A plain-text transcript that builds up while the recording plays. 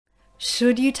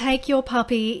Should you take your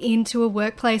puppy into a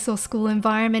workplace or school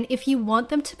environment if you want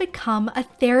them to become a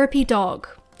therapy dog?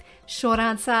 Short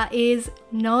answer is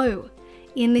no.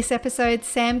 In this episode,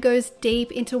 Sam goes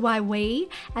deep into why we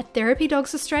at Therapy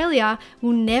Dogs Australia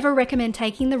will never recommend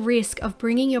taking the risk of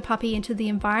bringing your puppy into the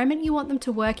environment you want them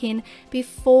to work in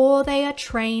before they are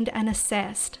trained and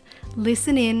assessed.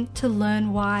 Listen in to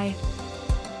learn why.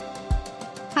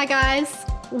 Hi guys,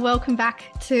 welcome back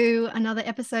to another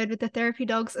episode with the Therapy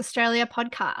Dogs Australia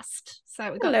podcast.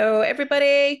 So Hello,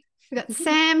 everybody. We've got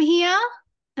Sam here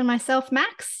and myself,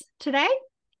 Max, today.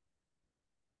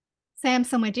 Sam's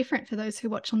somewhere different for those who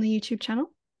watch on the YouTube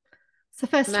channel. It's the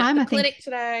first time, I think. Clinic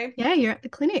today. Yeah, you're at the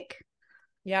clinic.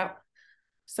 Yeah.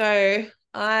 So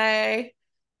I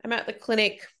am at the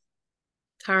clinic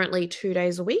currently 2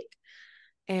 days a week,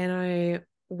 and I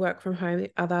work from home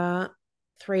the other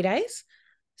 3 days.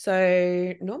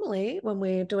 So normally when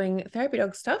we're doing therapy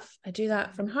dog stuff, I do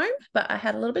that from home, but I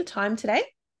had a little bit of time today.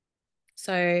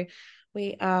 So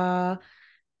we are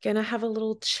going to have a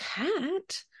little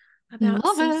chat about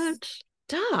some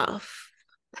stuff,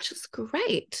 which is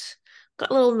great. Got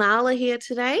a little Nala here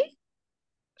today.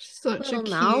 She's such a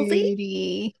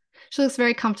cutie. She looks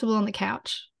very comfortable on the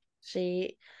couch.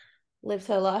 She lives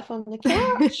her life on the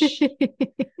couch.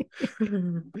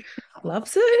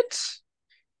 Loves it.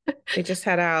 We just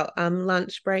had our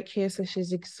lunch break here, so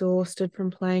she's exhausted from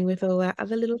playing with all our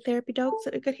other little therapy dogs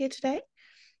that we've got here today.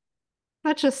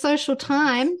 Such a social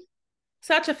time.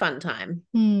 Such a fun time.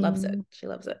 Loves it. She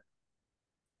loves it.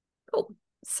 Cool.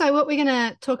 So what we're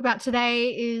going to talk about today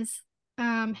is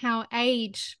how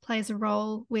age plays a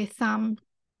role with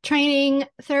training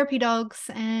therapy dogs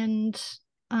and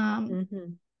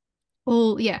everything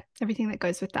that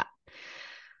goes with that.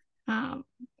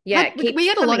 We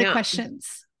get a lot of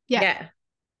questions. Yeah,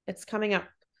 it's coming up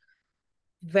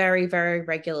very, very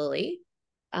regularly,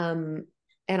 and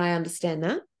I understand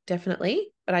that definitely.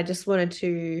 But I just wanted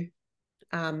to,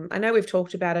 I know we've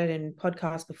talked about it in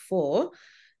podcasts before,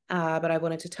 but I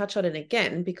wanted to touch on it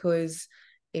again because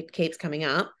it keeps coming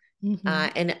up,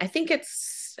 and I think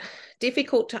it's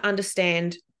difficult to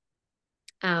understand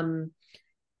that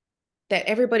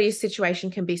everybody's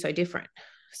situation can be so different.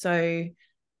 So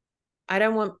I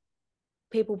don't want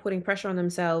people putting pressure on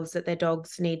themselves that their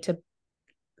dogs need to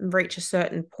reach a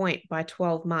certain point by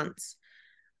 12 months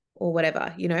or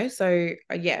whatever, So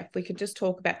if we could just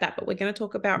talk about that, but we're going to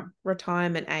talk about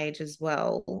retirement age as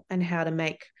well and how to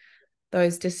make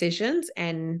those decisions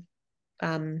and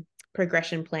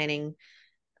progression planning.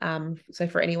 So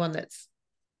for anyone that's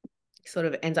sort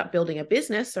of ends up building a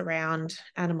business around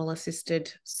animal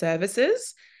assisted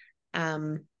services,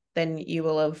 then you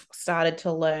will have started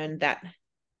to learn that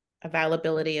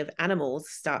availability of animals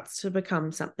starts to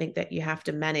become something that you have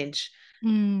to manage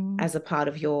as a part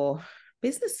of your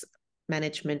business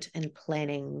management and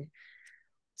planning.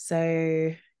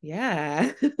 So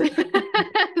yeah.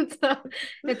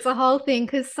 it's a whole thing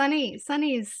because Sonny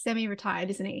is semi-retired,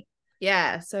 isn't he?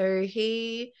 Yeah, so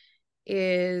he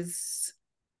is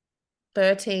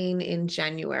 13 in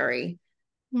January,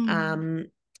 and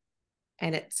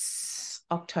it's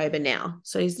October now,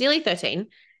 so he's nearly 13.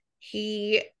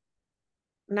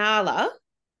 Nala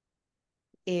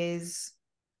she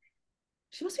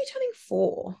must be turning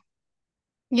 4.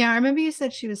 Yeah, I remember you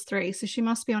said she was 3, so she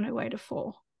must be on her way to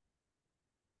 4.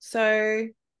 So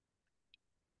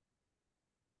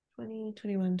 20,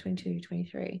 21, 22,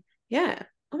 23. Yeah.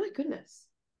 Oh my goodness.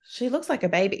 She looks like a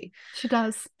baby. She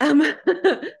does.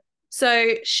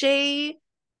 So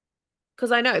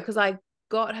because I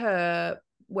got her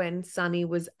when Sonny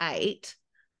was 8,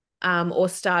 or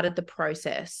started the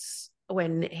process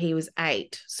when he was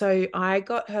 8. So I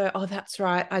got her, that's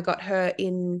right. I got her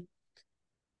in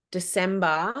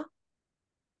December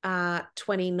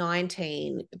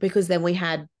 2019, because then we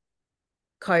had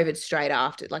COVID straight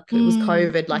after. Like it was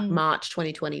COVID, like March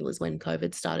 2020 was when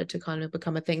COVID started to kind of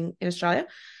become a thing in Australia.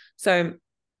 So,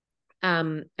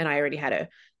 and I already had her.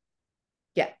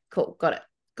 Yeah, cool. Got it.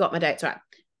 Got my dates right.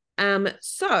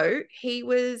 So he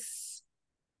was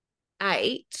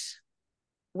 8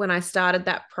 when I started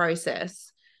that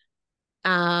process.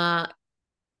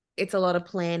 It's a lot of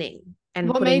planning and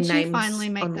what putting made names you finally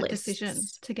make on that lists. decision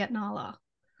to get Nala?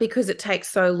 Because it takes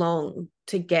so long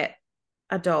to get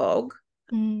a dog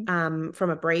from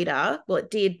a breeder. Well,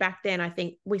 it did back then. I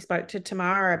think we spoke to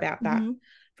Tamara about that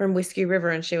from Whiskey River,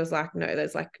 and she was like, no,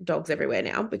 there's like dogs everywhere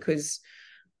now because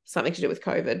something to do with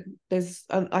COVID. There's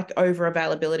like over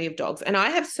availability of dogs. And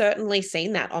I have certainly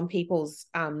seen that on people's,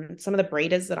 some of the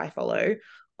breeders that I follow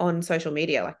on social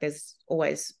media. Like there's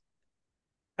always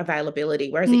availability,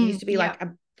 whereas it used to be like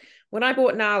when I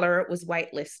bought Nala, it was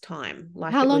wait list time.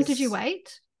 Like, How it long was, did you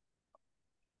wait?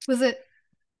 Was it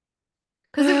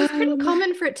because it was pretty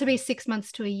common for it to be 6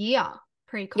 months to a year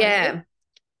pre-COVID? Yeah.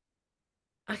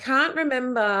 I can't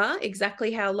remember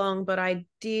exactly how long, but I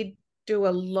did do a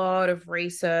lot of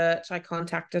research. I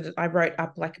wrote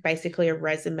up like basically a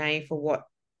resume for what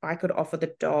I could offer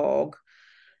the dog,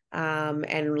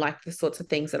 and like the sorts of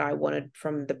things that I wanted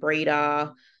from the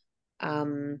breeder,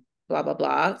 blah, blah,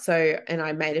 blah. So, and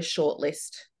I made a short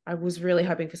list. I was really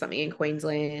hoping for something in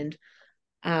Queensland.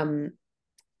 And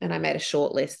I made a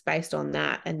short list based on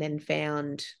that, and then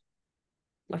found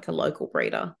like a local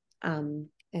breeder. And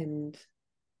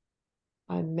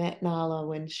I met Nala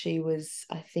when she was,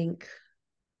 I think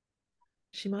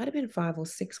she might have been 5 or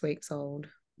 6 weeks old.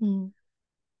 Mm.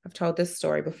 I've told this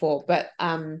story before, but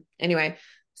anyway,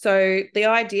 so the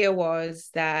idea was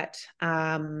that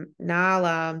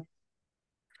Nala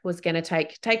was going to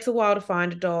takes a while to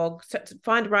find a dog,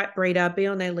 find a right breeder, be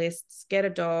on their lists, get a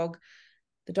dog.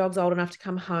 The dog's old enough to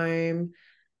come home,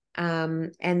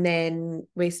 and then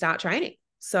we start training.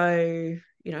 So,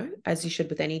 as you should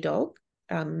with any dog,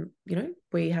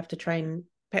 we have to train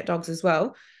pet dogs as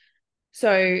well.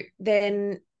 So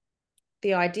then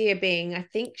the idea being, I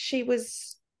think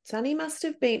Sunny must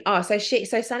have been,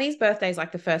 so Sunny's birthday is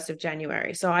like the 1st of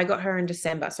January. So I got her in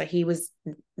December. So he was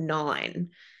 9.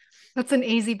 That's an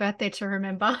easy birthday to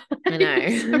remember. I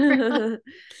know.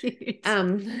 Cute.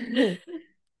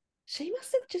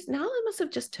 Nala must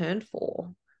have just turned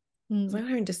 4. I got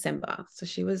her in December. So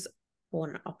she was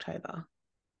born in October.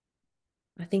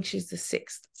 I think she's the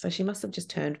 6th. So she must have just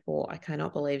turned 4. I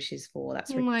cannot believe she's 4.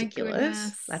 That's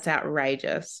ridiculous. That's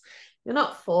outrageous. You're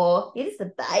not 4. You're just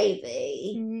a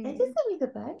baby. I just a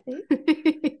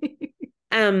baby.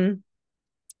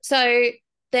 So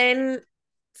then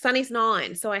Sunny's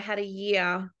 9. So I had a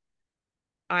year.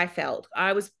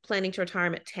 I was planning to retire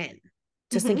him at 10.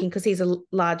 Just thinking, because he's a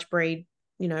large breed,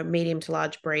 medium to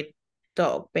large breed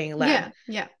dog, being a lab.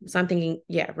 Yeah. So I'm thinking,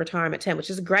 retire him at 10, which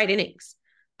is a great innings.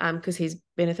 Because he's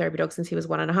been a therapy dog since he was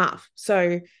 1.5.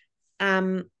 So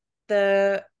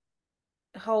the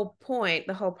whole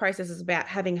process is about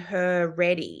having her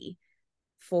ready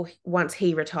for once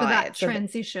he retired. For that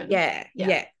transition. Yeah.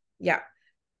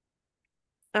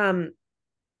 And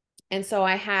so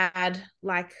I had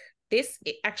like this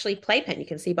actually playpen you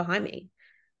can see behind me.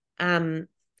 I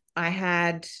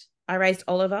raised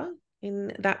Oliver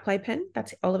in that playpen.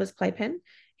 That's Oliver's playpen.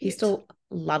 He still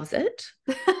loves it.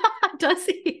 Does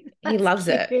he? He loves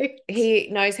it. He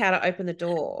knows how to open the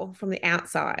door from the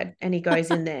outside, and he goes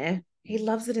in there. He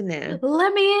loves it in there.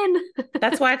 Let me in.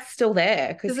 That's why it's still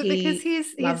there, because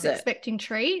he's expecting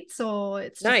treats, or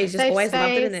it's just he's just always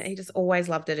loved it in there. He just always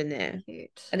loved it in there.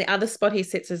 Cute. And the other spot he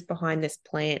sits is behind this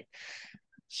plant.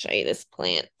 Show you this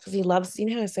plant, because he loves,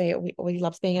 how I say it, he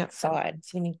loves being outside,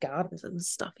 sitting in gardens and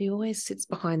stuff. He always sits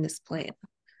behind this plant.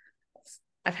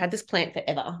 I've had this plant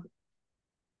forever.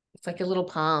 It's like a little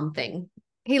palm thing.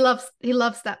 He loves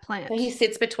that plant. So he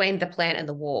sits between the plant and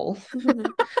the wall.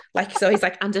 So he's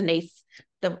like underneath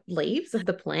the leaves of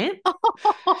the plant.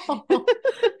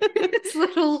 It's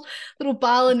little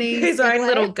Balinese. His own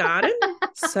little garden.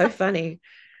 So funny.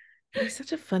 He's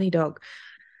such a funny dog.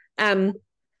 But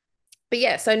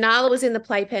yeah, so Nala was in the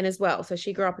playpen as well. So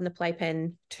she grew up in the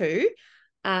playpen too.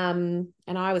 And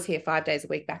I was here 5 days a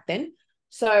week back then.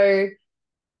 So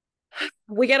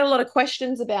we get a lot of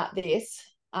questions about this.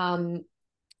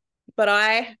 But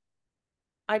I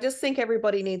just think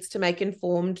everybody needs to make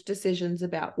informed decisions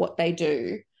about what they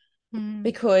do,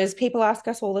 because people ask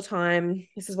us all the time,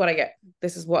 this is what I get,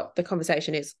 this is what the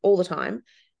conversation is all the time,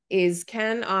 is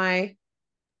can I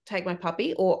take my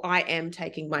puppy, or I am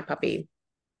taking my puppy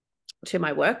to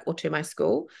my work or to my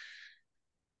school?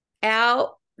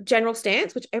 Our general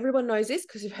stance, which everyone knows this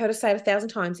because you've heard us say it 1,000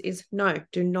 times, is no,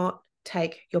 do not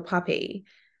take your puppy.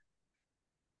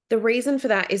 The reason for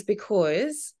that is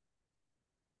because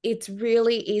it's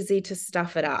really easy to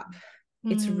stuff it up.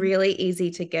 It's really easy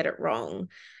to get it wrong.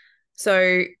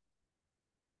 So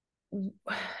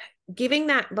giving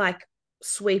that like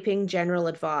sweeping general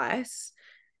advice,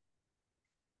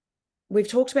 we've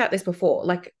talked about this before,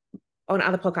 like on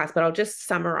other podcasts, but I'll just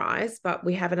summarize. But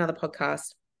we have another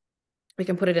podcast. We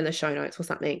can put it in the show notes or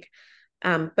something.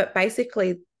 But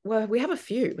basically, we have a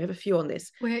few. We have a few on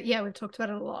this. We've talked about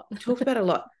it a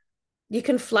lot. You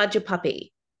can flood your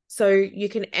puppy. So you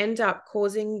can end up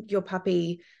causing your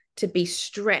puppy to be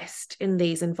stressed in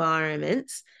these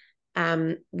environments,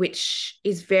 which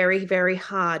is very, very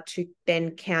hard to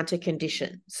then counter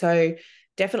condition. So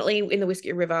definitely in the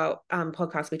Whiskey River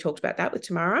podcast, we talked about that with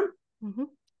Tamara,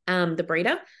 the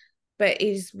breeder. but it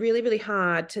is really, really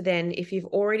hard to then, if you've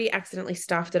already accidentally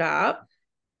stuffed it up,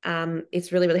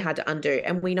 it's really, really hard to undo.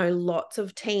 And we know lots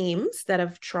of teams that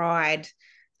have tried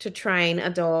to train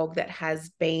a dog that has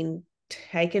been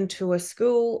taken to a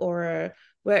school or a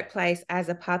workplace as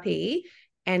a puppy.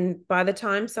 And by the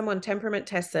time someone temperament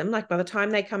tests them, like by the time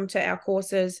they come to our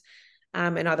courses,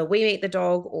 and either we meet the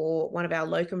dog or one of our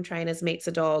locum trainers meets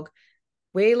a dog,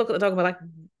 we look at the dog and we're like,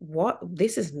 what?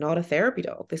 This is not a therapy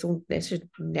dog. This should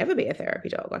never be a therapy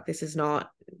dog. Like this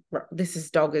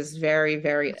dog is very,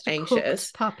 very It's a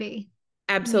anxious. cooked puppy.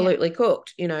 Absolutely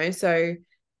cooked, So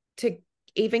to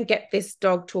even get this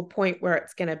dog to a point where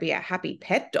it's going to be a happy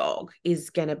pet dog is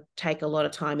going to take a lot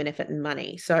of time and effort and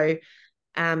money. So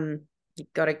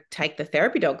you've got to take the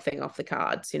therapy dog thing off the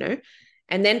cards,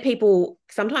 and then people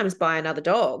sometimes buy another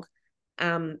dog.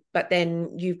 But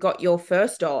then you've got your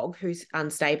first dog who's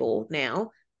unstable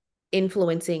now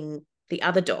influencing the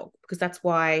other dog, because that's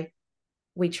why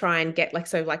we try and get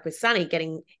like with Sunny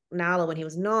getting Nala when he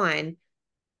was 9,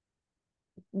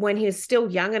 when he was still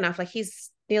young enough, like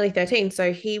he's nearly 13.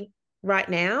 So he right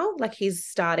now, like he's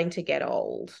starting to get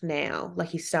old now, like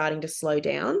he's starting to slow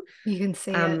down. You can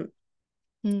see it.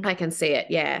 I can see it.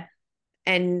 Yeah.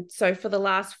 And so for the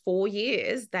last 4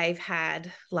 years, they've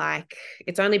had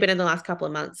it's only been in the last couple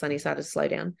of months Sunny started to slow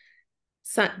down.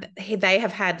 So they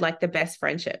have had like the best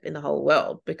friendship in the whole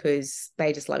world because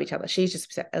they just love each other. She's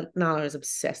just, Nala is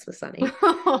obsessed with Sunny.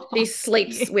 She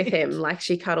sleeps with him, like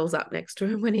she cuddles up next to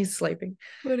him when he's sleeping.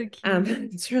 What a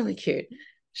cute. It's really cute.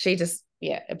 She just,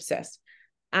 obsessed.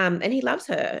 And he loves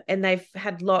her, and they've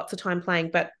had lots of time playing,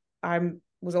 but my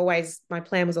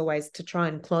plan was always to try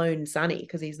and clone Sunny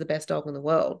because he's the best dog in the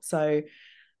world. So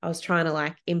I was trying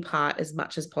to impart as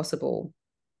much as possible,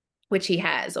 which he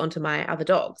has, onto my other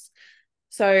dogs.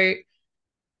 So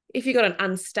if you've got an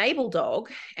unstable dog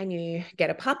and you get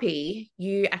a puppy,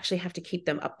 you actually have to keep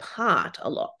them apart a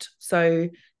lot so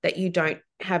that you don't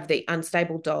have the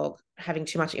unstable dog having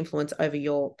too much influence over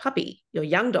your puppy, your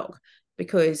young dog,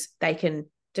 because they can,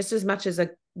 just as much as a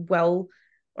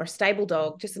stable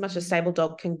dog, just as much as a stable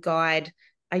dog can guide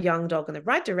a young dog in the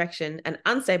right direction, an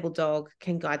unstable dog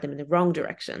can guide them in the wrong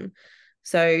direction.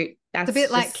 So that's a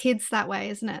bit like kids that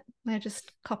way, isn't it? They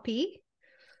just copy.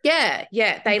 Yeah.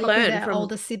 They learn their from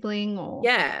older sibling or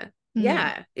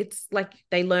Yeah. It's like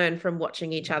they learn from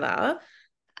watching each other.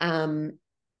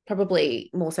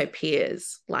 Probably more so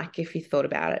peers, like if you thought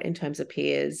about it in terms of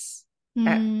peers,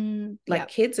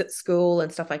 kids at school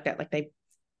and stuff like that, like they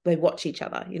watch each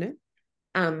other,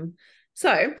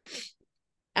 So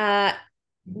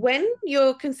when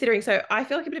you're considering, so I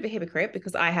feel like a bit of a hypocrite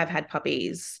because I have had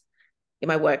puppies in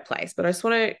my workplace, but I just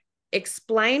want to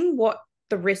explain what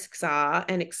the risks are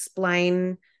and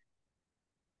explain,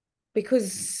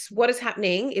 because what is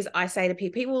happening is I say to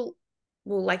people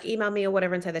will email me or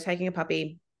whatever and say they're taking a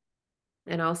puppy,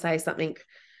 and I'll say something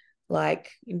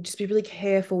like, just be really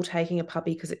careful taking a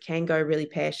puppy because it can go really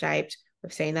pear-shaped.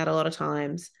 We've seen that a lot of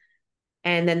times.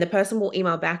 And then the person will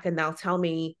email back and they'll tell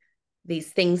me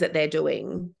these things that they're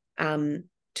doing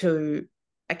to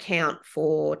account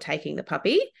for taking the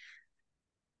puppy.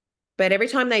 But every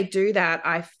time they do that,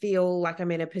 I feel like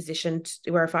I'm in a position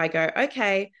where if I go,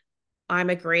 okay, I'm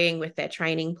agreeing with their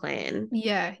training plan.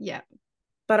 Yeah.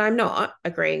 But I'm not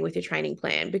agreeing with your training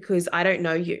plan because I don't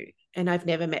know you and I've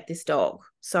never met this dog.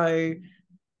 So...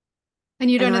 And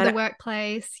you don't know the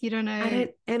workplace. You don't know.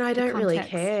 I don't really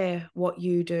care what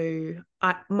you do.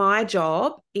 My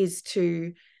job is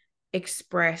to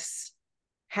express,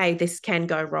 hey, this can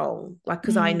go wrong.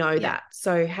 Because I know that.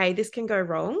 So, hey, this can go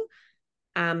wrong.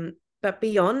 But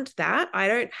beyond that, I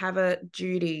don't have a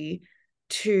duty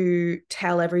to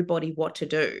tell everybody what to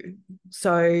do.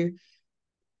 So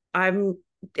I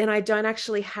don't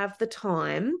actually have the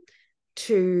time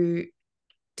to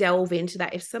delve into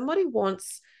that. If somebody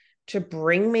wants to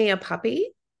bring me a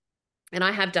puppy, and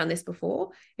I have done this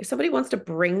before, if somebody wants to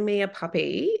bring me a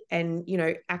puppy and,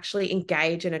 actually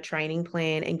engage in a training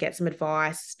plan and get some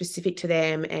advice specific to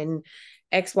them and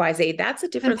XYZ, that's a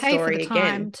different story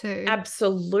again. Too.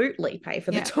 Absolutely pay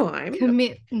for the time.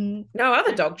 Commit. No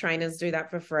other dog trainers do that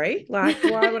for free. Why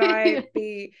would I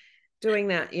be doing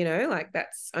that?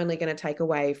 That's only going to take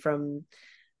away from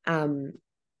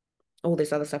all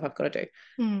this other stuff I've got to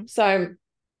do. So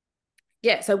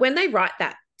so when they write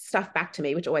that stuff back to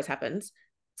me, which always happens,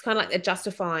 it's kind of like they're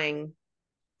justifying,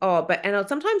 and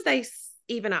sometimes they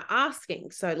even are asking.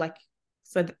 So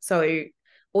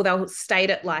or they'll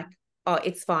state it like, oh,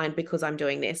 it's fine because I'm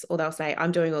doing this, or they'll say,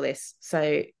 I'm doing all this,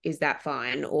 so is that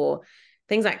fine, or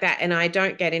things like that. And I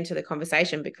don't get into the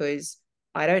conversation because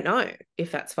I don't know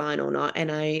if that's fine or not.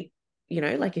 And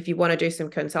like if you want to do some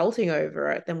consulting over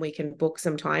it, then we can book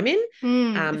some time in.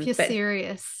 If you're But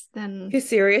serious, then if you're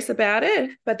serious about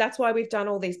it. But that's why we've done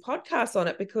all these podcasts on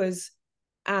it, because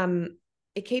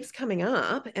it keeps coming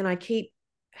up and I keep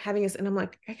having this, and I'm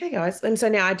like, okay, guys. And so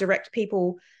now I direct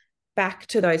people back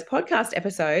to those podcast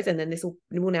episodes, and then this will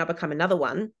now become another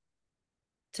one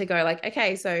to go like,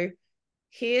 okay, so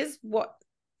here's what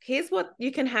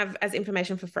you can have as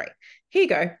information for free. Here you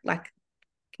go. Like,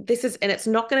 this is, and it's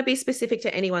not going to be specific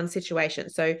to anyone's situation.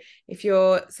 So if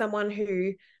you're someone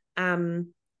who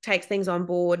takes things on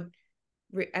board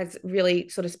as really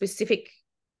sort of specific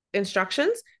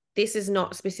instructions, this is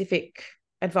not specific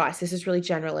advice. This is really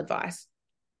general advice.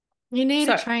 you need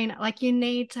a trainer. Like, you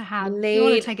need to have, if you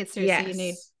want to take it seriously, you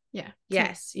need,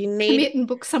 you need commit and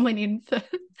book someone in for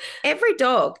every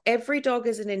dog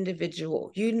is an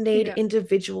individual. You need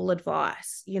individual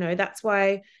advice. That's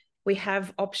why we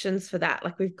have options for that.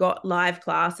 Like, we've got live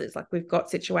classes, like we've got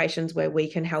situations where we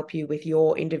can help you with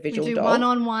your individual we do dog.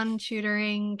 One-on-one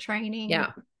tutoring, training.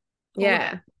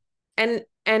 Yeah.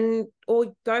 And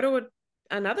or go to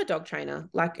another dog trainer.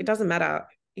 Like, it doesn't matter,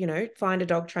 find a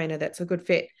dog trainer that's a good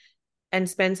fit and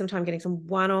spend some time getting some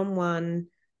one-on-one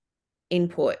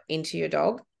input into your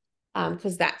dog.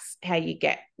 Because that's how you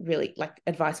get really like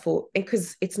advice for,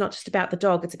 because it's not just about the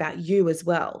dog, it's about you as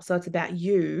well. So it's about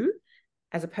you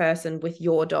as a person with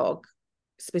your dog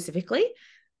specifically.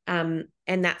 And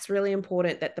that's really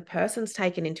important, that the person's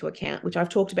taken into account, which I've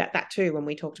talked about that too when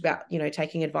we talked about,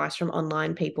 taking advice from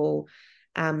online people,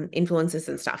 influencers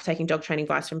and stuff, taking dog training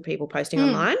advice from people posting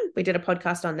online. We did a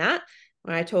podcast on that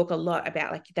where I talk a lot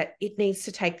about like that it needs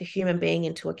to take the human being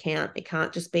into account. It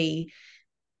can't just be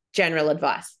general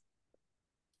advice.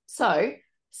 So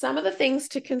some of the things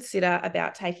to consider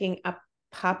about taking a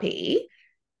puppy.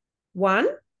 One,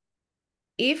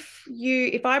 if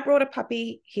I brought a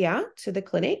puppy here to the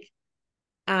clinic,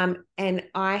 and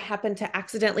I happened to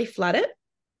accidentally flood it,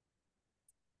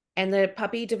 and the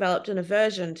puppy developed an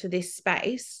aversion to this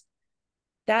space,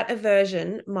 that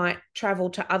aversion might travel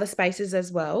to other spaces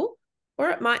as well, or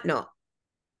it might not,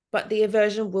 but the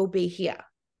aversion will be here.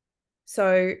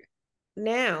 So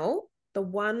now the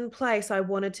one place I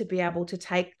wanted to be able to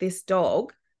take this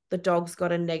dog, the dog's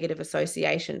got a negative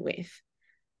association with.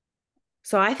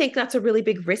 So I think that's a really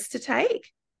big risk to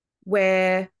take,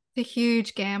 where it's a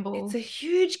huge gamble. It's a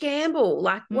huge gamble.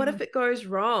 Like, what if it goes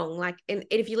wrong? Like, and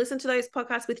if you listen to those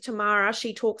podcasts with Tamara,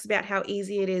 she talks about how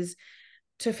easy it is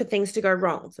for things to go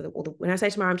wrong. So when I say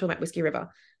Tamara, I'm talking about Whiskey River.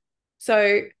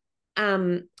 So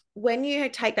when you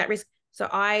take that risk, so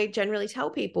I generally tell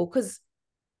people, because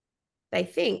they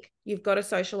think you've got to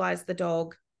socialize the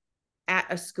dog at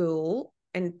a school,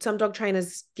 and some dog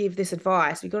trainers give this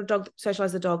advice. You've got to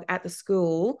socialize the dog at the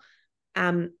school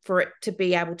for it to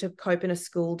be able to cope in a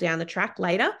school down the track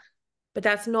later, but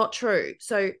that's not true.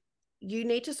 So you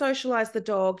need to socialize the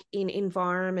dog in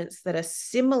environments that are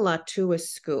similar to a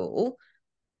school,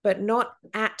 but not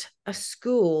at a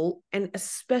school, and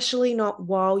especially not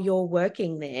while you're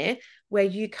working there, where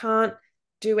you can't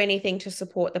do anything to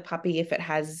support the puppy if it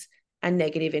has a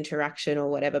negative interaction or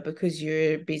whatever, because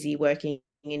you're busy working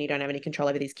and you don't have any control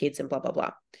over these kids and blah, blah,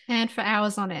 blah. And for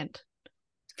hours on end.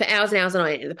 For hours and hours on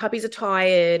end. The puppies are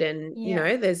tired, and,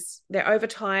 they're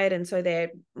overtired, and so they're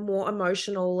more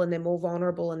emotional and they're more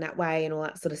vulnerable in that way and all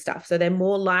that sort of stuff. So they're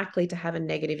more likely to have a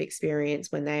negative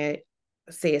experience when they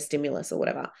see a stimulus or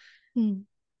whatever.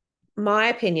 My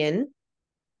opinion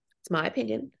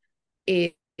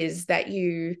is that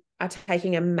you are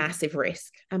taking a massive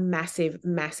risk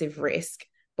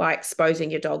by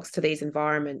exposing your dogs to these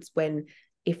environments, when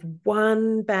if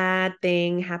one bad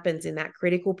thing happens in that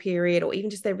critical period, or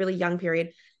even just their really young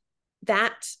period,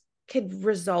 that could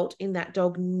result in that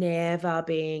dog never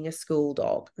being a school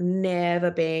dog, never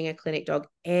being a clinic dog,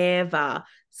 ever.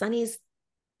 Sonny's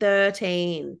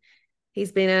 13.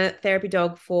 He's been a therapy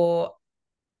dog for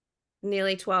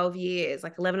nearly 12 years,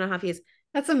 like 11 and a half years.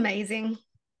 That's amazing.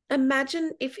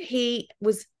 Imagine if he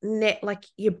was like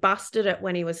you busted it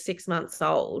when he was 6 months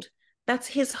old. That's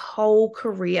his whole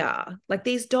career. Like,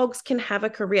 these dogs can have a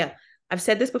career. I've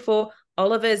said this before.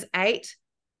 Oliver's 8,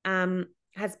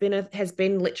 has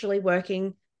been literally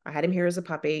working. I had him here as a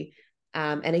puppy,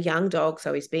 and a young dog.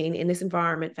 So he's been in this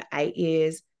environment for 8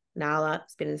 years. Nala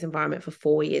has been in this environment for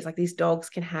 4 years. Like, these dogs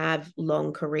can have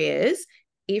long careers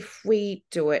if we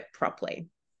do it properly.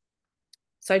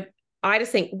 So I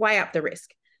just think weigh up the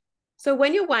risk. So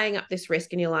when you're weighing up this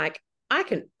risk and you're like, I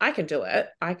can do it.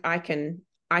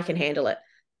 I can handle it.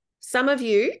 Some of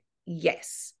you,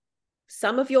 yes.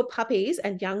 Some of your puppies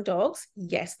and young dogs,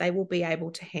 yes, they will be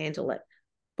able to handle it.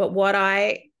 But what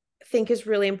I think is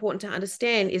really important to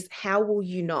understand is, how will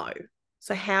you know?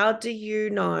 So how do you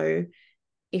know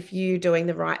if you're doing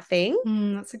the right thing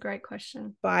That's a great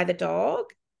question. by the dog?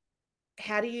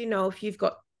 How do you know if you've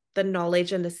got the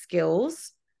knowledge and the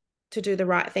skills to do the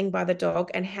right thing by the dog?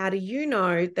 And how do you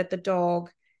know that the dog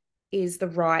is the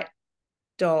right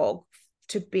dog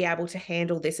to be able to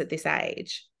handle this at this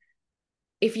age?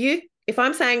 If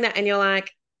I'm saying that and you're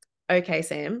like, okay,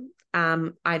 Sam,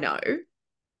 I know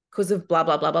because of blah,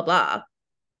 blah, blah, blah, blah.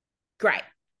 Great.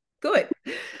 Good.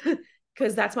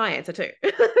 Because that's my answer too.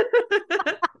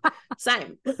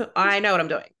 Same. I know what I'm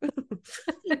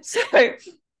doing. So,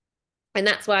 and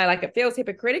that's why like it feels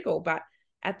hypocritical, but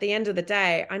at the end of the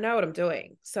day, I know what I'm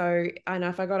doing. So I know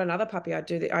if I got another puppy, I'd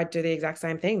do the exact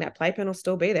same thing. That playpen will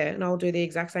still be there and I'll do the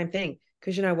exact same thing.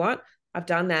 Because you know what? I've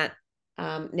done that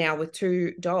now with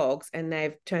 2 dogs and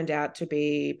they've turned out to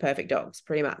be perfect dogs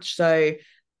pretty much. So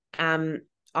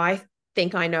I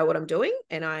think I know what I'm doing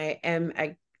and I am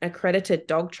an accredited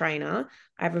dog trainer.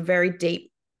 I have a very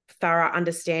deep, thorough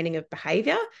understanding of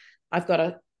behavior. I've got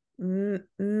a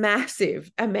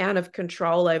massive amount of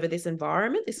control over this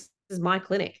environment. This is my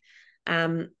clinic.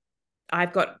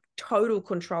 I've got total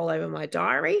control over my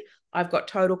diary. I've got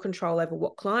total control over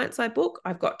what clients I book.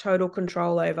 I've got total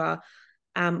control over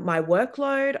my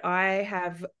workload. I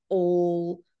have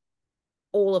all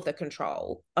of the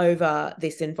control over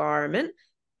this environment,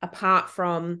 apart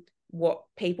from what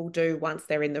people do once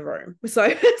they're in the room. So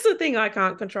that's the thing I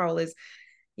can't control is,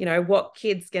 what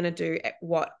kid's going to do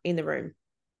what in the room.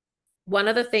 One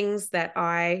of the things that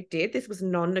I did, this was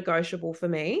non-negotiable for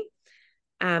me,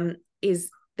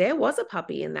 is there was a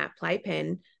puppy in that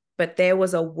playpen, but there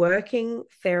was a working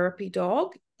therapy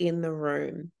dog in the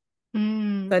room.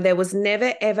 So there was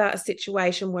never, ever a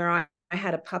situation where I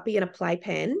had a puppy in a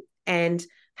playpen and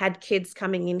had kids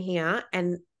coming in here,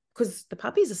 and because the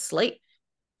puppy's asleep,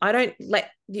 I don't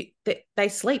let you, they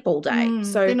sleep all day.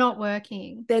 So they're not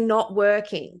working.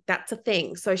 That's a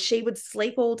thing. So she would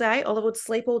sleep all day. Oliver would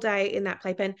sleep all day in that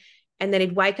playpen, and then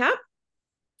he'd wake up.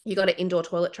 You got to indoor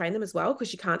toilet train them as well,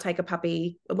 because you can't take a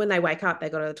puppy when they wake up. They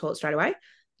go to the toilet straight away.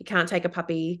 You can't take a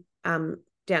puppy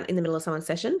down in the middle of someone's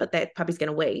session, but that puppy's going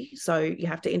to wee. So you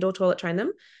have to indoor toilet train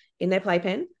them in their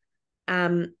playpen.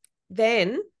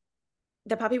 Then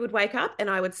the puppy would wake up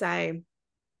and I would say,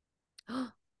 oh,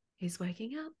 he's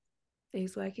waking up.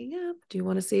 He's waking up. Do you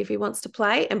want to see if he wants to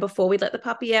play? And before we let the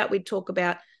puppy out, we'd talk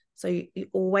about, so you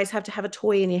always have to have a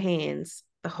toy in your hands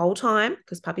the whole time,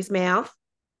 because puppy's mouth,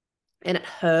 and it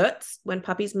hurts when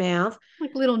puppy's mouth.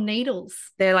 Like little needles.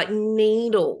 They're like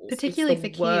needles. Particularly for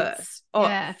worst. kids. Oh,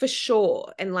 yeah. For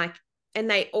sure. And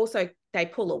they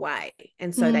pull away.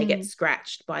 And so they get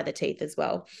scratched by the teeth as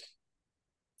well.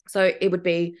 So it would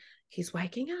be, he's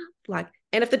waking up.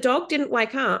 And if the dog didn't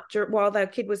wake up while the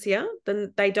kid was here,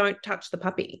 then they don't touch the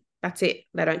puppy. That's it.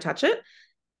 They don't touch it.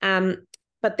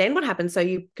 But then what happens? So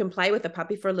you can play with the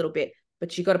puppy for a little bit,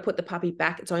 but you got to put the puppy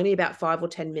back. It's only about 5 or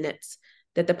 10 minutes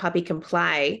that the puppy can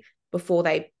play before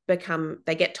they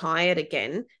get tired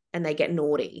again and they get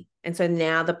naughty. And so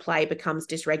now the play becomes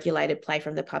dysregulated play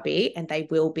from the puppy, and they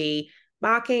will be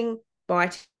barking,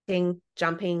 biting,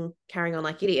 jumping, carrying on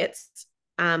like idiots.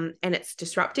 And it's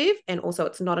disruptive, and also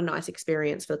it's not a nice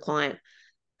experience for the client.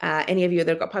 Any of you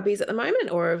that have got puppies at the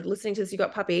moment or are listening to this, you've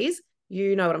got puppies,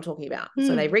 you know what I'm talking about.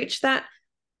 So they reach that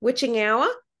witching hour,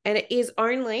 and it is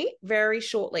only very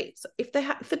shortly. So if the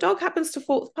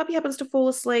puppy happens to fall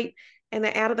asleep and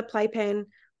they're out of the playpen,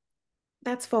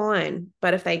 that's fine.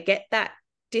 But if they get that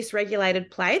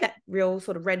dysregulated play, that real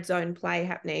sort of red zone play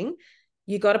happening,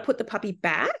 you got to put the puppy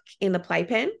back in the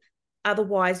playpen.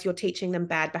 Otherwise, you're teaching them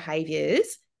bad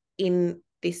behaviors in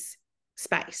this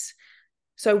space.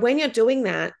 So when you're doing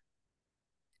that,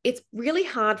 it's really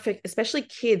hard for, especially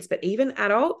kids, but even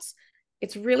adults,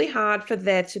 it's really hard for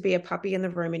there to be a puppy in the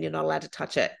room and you're not allowed to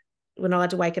touch it. We're not allowed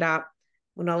to wake it up.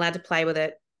 We're not allowed to play with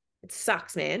it. It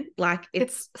sucks, man.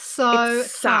 It's so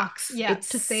sucks. tough. Yeah, it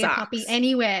to see sucks. a puppy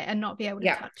anywhere and not be able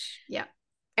to touch. Yeah.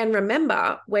 And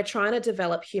remember, we're trying to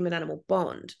develop human-animal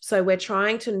bond. So we're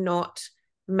trying to not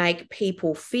make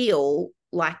people feel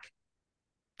like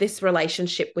this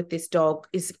relationship with this dog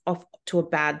is off to a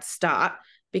bad start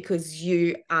because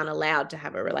you aren't allowed to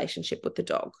have a relationship with the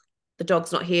dog. The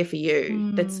dog's not here for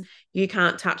you. You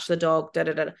can't touch the dog. Da,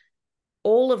 da, da.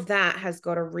 All of that has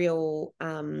got a real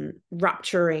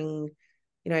rupturing.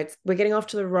 We're getting off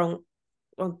to the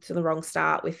wrong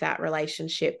start with that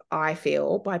relationship, I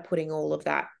feel, by putting all of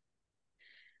that.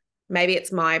 Maybe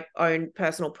it's my own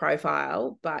personal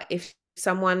profile, but if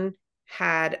someone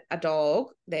had a dog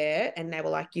there and they were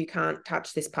like, you can't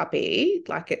touch this puppy,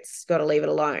 like it's got to leave it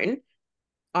alone,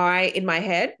 I, in my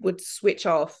head, would switch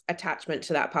off attachment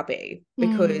to that puppy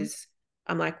because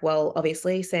I'm like, well,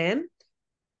 obviously, Sam,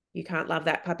 you can't love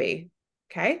that puppy,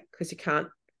 okay? Because you're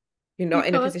You not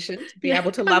in a can't, position to be yeah,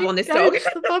 able to can't love on this dog. engage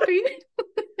the puppy.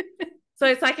 So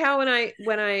it's like how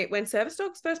when service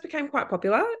dogs first became quite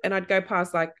popular, and I'd go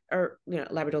past like, or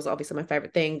Labradors are obviously my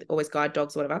favorite thing, always guide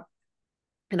dogs, whatever,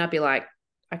 and I'd be like,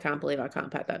 I can't believe I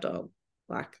can't pet that dog.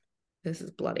 Like, this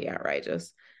is bloody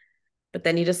outrageous. But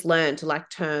then you just learn to like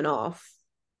turn off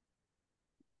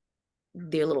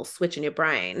the little switch in your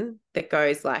brain that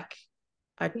goes like,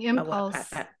 The I want to pat impulse.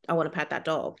 that. I want to pat that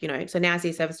dog, So now I see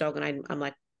a service dog and I'm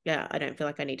like, yeah, I don't feel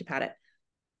like I need to pat it.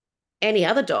 Any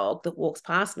other dog that walks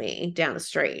past me down the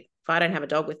street, if I don't have a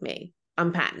dog with me,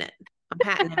 I'm patting it. I'm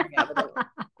patting every other dog.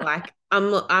 Like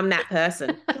I'm that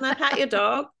person. Can I pat your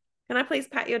dog? Can I please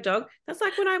pat your dog? That's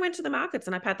like when I went to the markets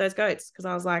and I pat those goats because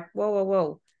I was like, whoa, whoa,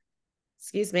 whoa.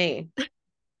 Excuse me.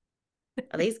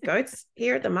 Are these goats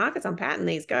here at the markets? I'm patting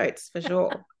these goats for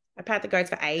sure. I pat the goats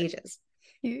for ages.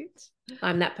 Cute.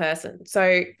 I'm that person.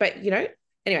 So, but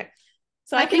anyway.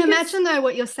 So I I can think imagine though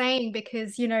what you're saying,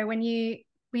 because when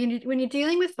you're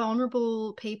dealing with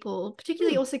vulnerable people,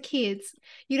 particularly also kids,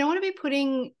 you don't want to be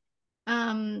putting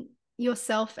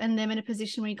yourself and them in a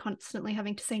position where you're constantly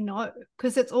having to say no,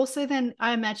 because it's also then,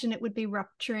 I imagine, it would be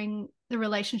rupturing the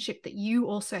relationship that you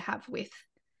also have with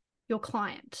your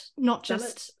client, not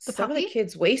just the some of the puppy.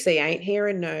 kids we see ain't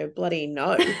hearing no bloody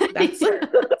no. That's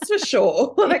that's for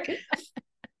sure. Like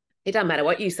it doesn't matter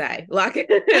what you say. Like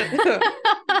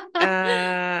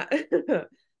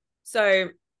so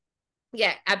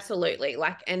yeah, absolutely.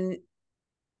 Like, and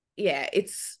yeah,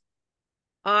 it's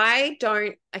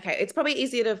probably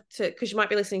easier to because you might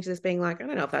be listening to this being like, I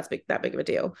don't know if that's that big of a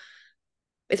deal.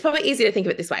 It's probably easier to think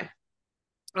of it this way.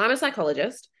 I'm a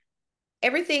psychologist.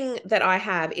 Everything that I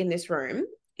have in this room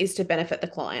is to benefit the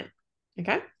client.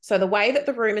 Okay. So the way that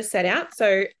the room is set out,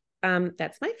 so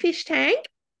that's my fish tank.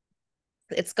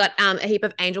 It's got a heap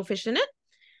of angelfish in it.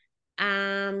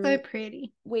 So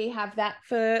pretty. We have that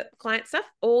for client stuff.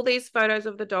 All these photos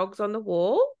of the dogs on the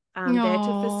wall, there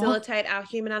to facilitate our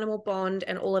human-animal bond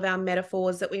and all of our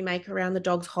metaphors that we make around the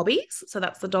dogs' hobbies. So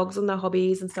that's the dogs and the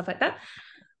hobbies and stuff like that.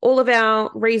 All of our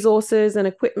resources and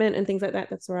equipment and things like that,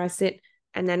 that's where I sit.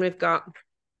 And then we've got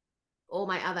all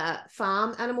my other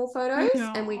farm animal photos,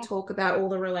 and we talk about all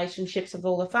the relationships of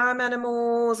all the farm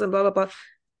animals and blah, blah, blah.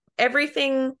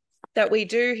 Everything that we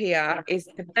do here is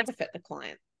to benefit the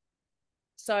client.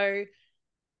 So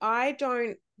I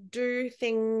don't do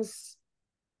things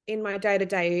in my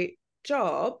day-to-day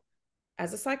job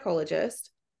as a psychologist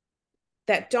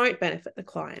that don't benefit the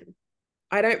client.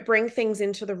 I don't bring things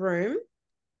into the room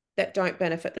that don't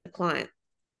benefit the client.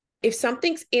 If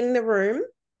something's in the room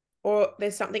or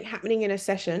there's something happening in a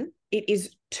session, it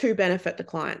is to benefit the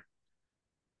client.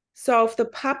 So if the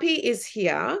puppy is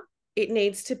here, it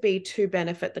needs to be to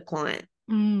benefit the client.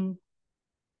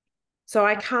 So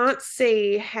I can't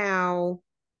see how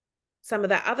some of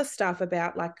that other stuff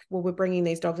about like, well, we're bringing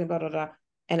these dogs in, blah, blah, blah,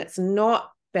 and it's not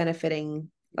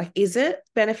benefiting. Like, is it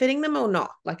benefiting them or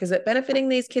not? Like, is it benefiting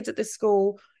these kids at this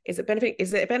school? Is it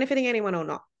benefiting anyone or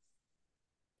not?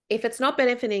 If it's not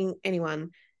benefiting anyone,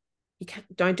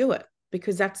 don't do it,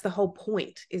 because that's the whole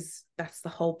point.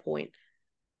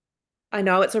 I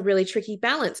know it's a really tricky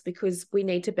balance because we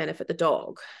need to benefit the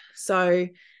dog. So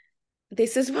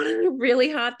this is one of the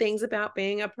really hard things about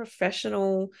being a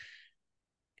professional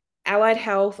allied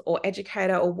health or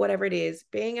educator or whatever it is,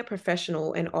 being a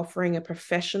professional and offering a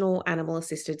professional animal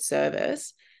assisted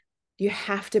service. You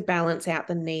have to balance out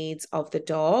the needs of the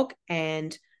dog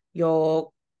and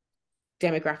your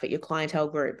demographic, your clientele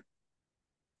group.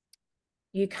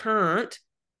 You can't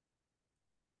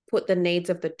put the needs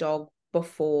of the dog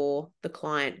before the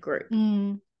client group.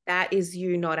 That is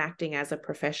you not acting as a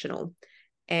professional.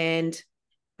 And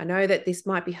I know that this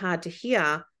might be hard to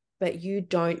hear, but you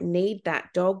don't need that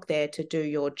dog there to do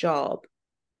your job.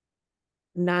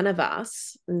 None of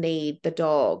us need the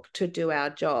dog to do our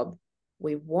job.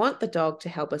 We want the dog to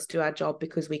help us do our job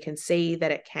because we can see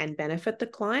that it can benefit the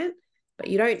client, but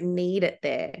you don't need it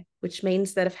there, which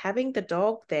means that if having the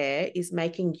dog there is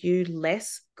making you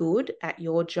less good at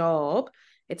your job,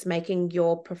 it's making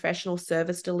your professional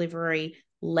service delivery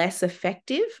less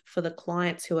effective for the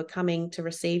clients who are coming to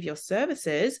receive your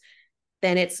services,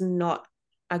 then it's not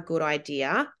a good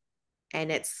idea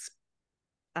and it's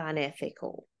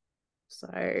unethical. So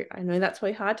I know that's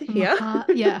probably hard to hear.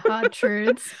 Hard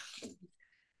truths.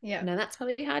 Yeah. No, that's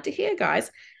probably hard to hear,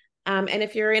 guys. And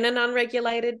if you're in an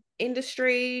unregulated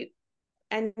industry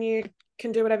and you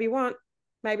can do whatever you want,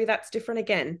 maybe that's different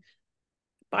again.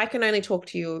 But I can only talk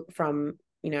to you from,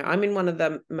 I'm in one of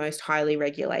the most highly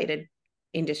regulated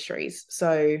industries.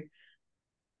 So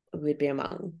we'd be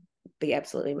among the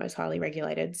absolutely most highly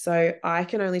regulated. So I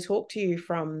can only talk to you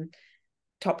from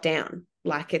top down.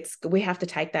 Like we have to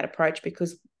take that approach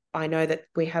because I know that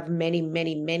we have many,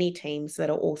 many, many teams that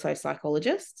are also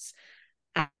psychologists.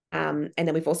 And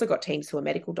then we've also got teams who are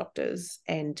medical doctors,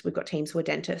 and we've got teams who are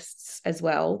dentists as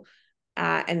well,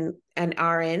 and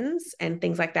RNs and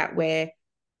things like that, where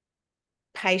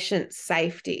patient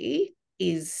safety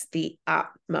is the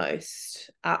utmost.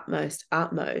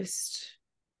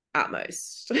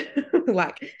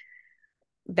 Like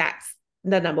that's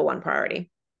the number one priority.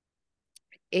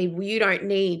 You don't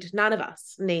need, none of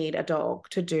us need a dog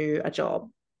to do a job.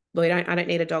 I don't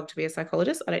need a dog to be a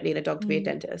psychologist. I don't need a dog to be a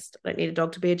dentist. I don't need a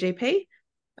dog to be a GP.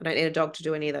 I don't need a dog to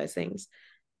do any of those things.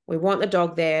 We want the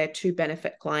dog there to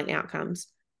benefit client outcomes.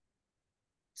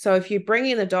 So if you bring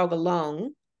in the dog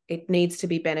along, it needs to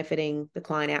be benefiting the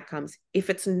client outcomes. If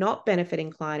it's not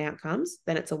benefiting client outcomes,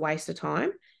 then it's a waste of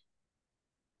time.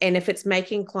 And if it's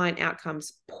making client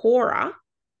outcomes poorer,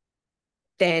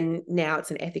 then now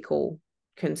it's an ethical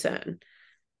concern.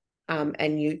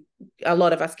 And a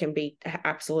lot of us can be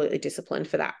absolutely disciplined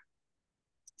for that.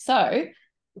 So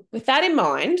with that in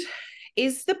mind,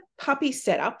 is the puppy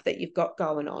setup that you've got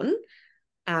going on,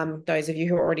 those of you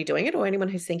who are already doing it or anyone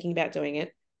who's thinking about doing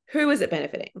it, who is it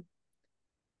benefiting?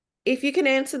 If you can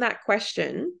answer that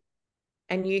question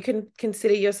and you can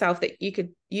consider yourself that you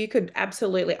could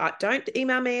absolutely, don't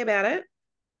email me about it.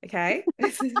 Okay.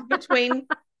 This is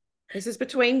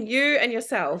between you and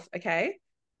yourself. Okay.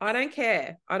 I don't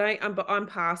care. I'm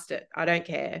past it. I don't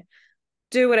care.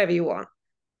 Do whatever you want.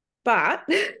 But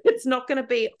it's not going to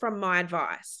be from my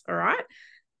advice. All right.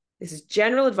 This is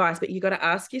general advice, but you got to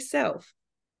ask yourself,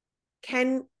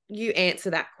 can you answer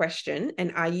that question?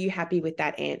 And are you happy with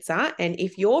that answer? And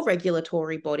if your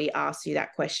regulatory body asks you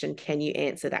that question, can you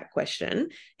answer that question?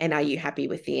 And are you happy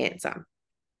with the answer?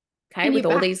 Okay.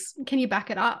 Can you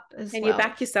back it up as well? Can you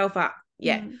back yourself up?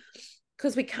 Yeah.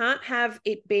 Because we can't have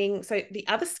it being, so the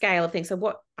other scale of things. So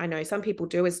what I know some people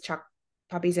do is chuck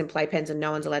puppies in playpens and no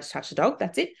one's allowed to touch the dog.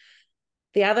 That's it.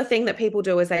 The other thing that people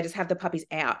do is they just have the puppies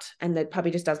out and the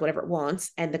puppy just does whatever it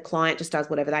wants and the client just does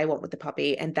whatever they want with the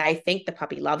puppy and they think the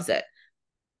puppy loves it.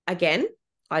 Again,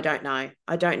 I don't know.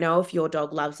 I don't know if your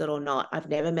dog loves it or not. I've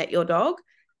never met your dog.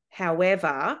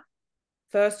 However,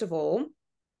 first of all,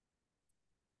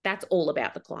 that's all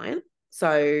about the client.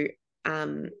 So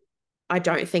I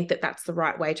don't think that that's the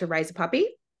right way to raise a puppy.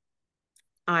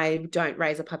 I don't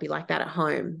raise a puppy like that at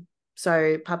home.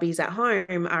 So puppies at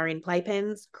home are in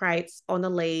playpens, crates, on the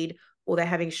lead, or they're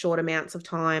having short amounts of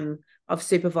time of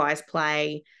supervised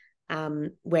play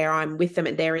where I'm with them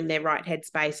and they're in their right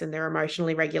headspace and they're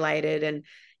emotionally regulated and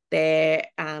they're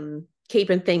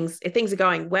keeping things are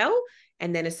going well.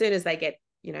 And then as soon as they get,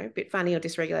 a bit funny or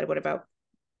dysregulated, whatever,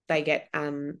 they get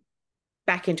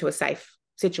back into a safe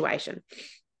situation.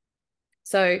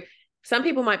 So some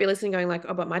people might be listening going like,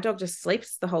 oh, but my dog just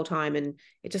sleeps the whole time and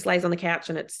it just lays on the couch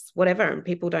and it's whatever and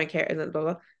people don't care. And blah,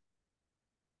 blah, blah.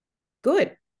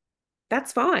 Good.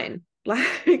 That's fine.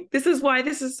 Like, this is why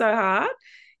this is so hard,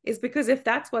 is because if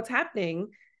that's what's happening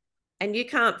and you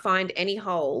can't find any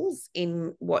holes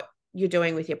in what you're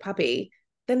doing with your puppy,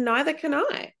 then neither can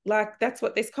I. Like, that's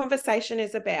what this conversation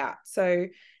is about. So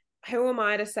who am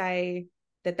I to say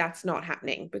that that's not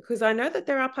happening? Because I know that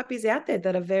there are puppies out there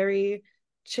that are very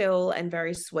chill and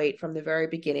very sweet from the very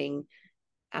beginning,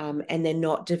 and they're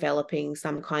not developing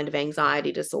some kind of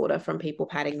anxiety disorder from people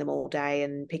patting them all day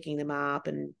and picking them up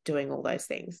and doing all those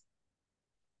things.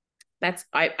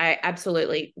 I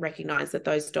absolutely recognize that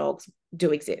those dogs do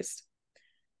exist.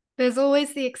 There's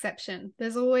always the exception.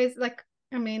 There's always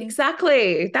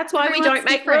exactly. That's why we don't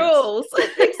make rules.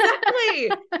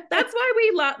 Exactly. That's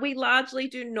why we largely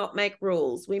do not make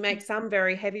rules. We make some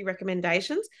very heavy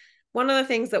recommendations. One of the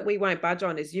things that we won't budge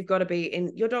on is your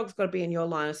dog's got to be in your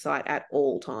line of sight at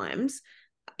all times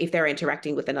if they're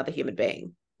interacting with another human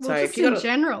being. Well, so just in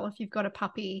general, if you've got a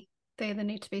puppy, they either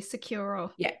need to be secure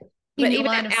or in your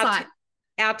line of sight.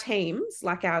 Our teams,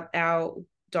 like our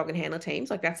dog and handler teams,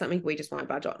 like that's something we just won't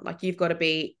budge on. Like you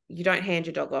don't hand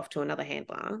your dog off to another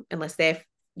handler unless they're,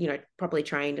 properly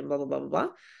trained and blah, blah, blah, blah,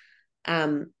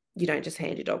 blah. You don't just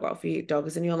hand your dog off. Your dog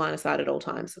is in your line of sight at all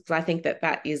times. Because I think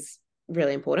that is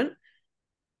really important.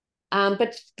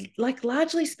 But like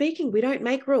largely speaking, we don't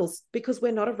make rules because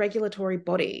we're not a regulatory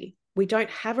body. We don't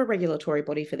have a regulatory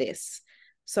body for this.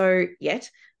 So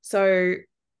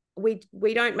we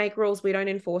don't make rules. We don't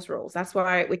enforce rules. That's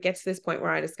why it gets to this point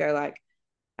where I just go like,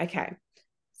 okay,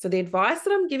 so the advice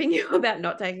that I'm giving you about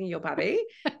not taking your puppy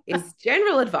is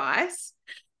general advice.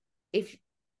 If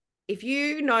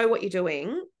you know what you're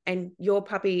doing and your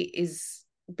puppy is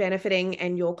benefiting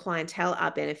and your clientele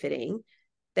are benefiting,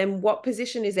 then what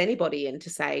position is anybody in to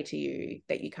say to you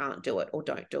that you can't do it or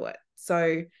don't do it?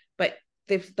 So, but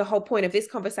the whole point of this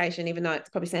conversation, even though it's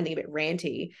probably sounding a bit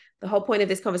ranty, the whole point of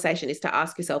this conversation is to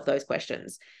ask yourself those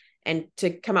questions and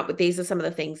to come up with, these are some of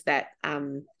the things that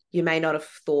you may not have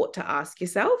thought to ask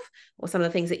yourself, or some of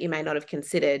the things that you may not have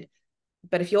considered.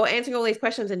 But if you're answering all these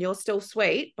questions and you're still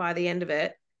sweet by the end of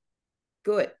it,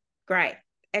 good, great,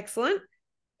 excellent.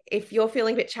 If you're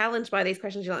feeling a bit challenged by these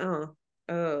questions, you're like,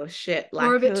 oh shit, like,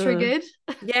 or a bit triggered.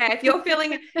 Yeah,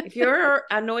 if you're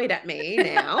annoyed at me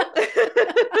now,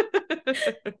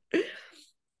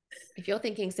 if you're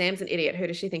thinking Sam's an idiot, who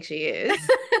does she think she is?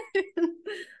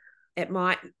 It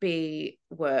might be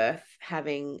worth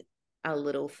having a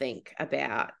little think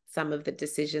about some of the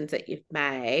decisions that you've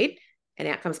made and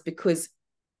outcomes, because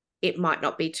it might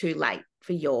not be too late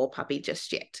for your puppy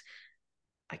just yet.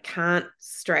 I can't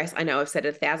stress, I know I've said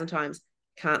it 1,000 times,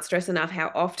 can't stress enough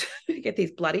how often you get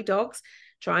these bloody dogs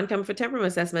try and come for temperament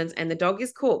assessments and the dog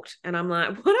is cooked. And I'm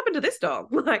like, what happened to this dog?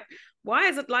 Like, why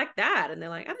is it like that? And they're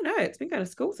like, I don't know. It's been going to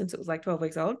school since it was like 12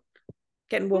 weeks old,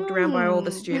 getting walked around by all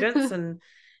the students and,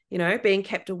 being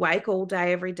kept awake all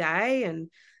day, every day, and,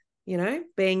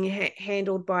 being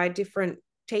handled by different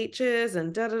teachers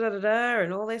and da-da-da-da-da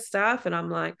and all this stuff. And I'm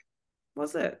like,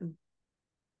 was it?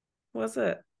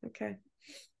 Okay.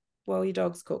 Well, your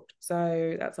dog's cooked.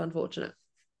 So that's unfortunate.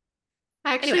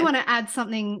 I actually want to add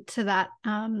something to that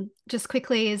just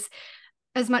quickly, is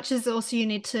as much as also you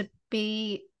need to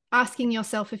be asking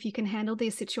yourself if you can handle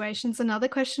these situations. Another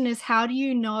question is, how do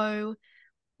you know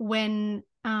when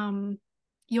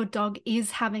your dog is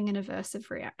having an aversive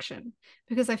reaction?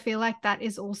 Because I feel like that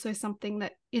is also something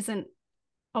that isn't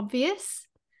obvious.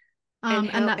 And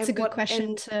that's a good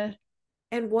question to.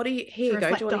 And what do you, here you go.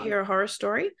 Do you want to hear a horror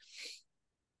story?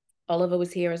 Oliver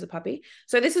was here as a puppy.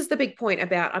 So this is the big point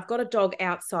about, I've got a dog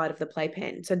outside of the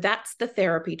playpen. So that's the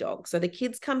therapy dog. So the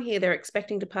kids come here, they're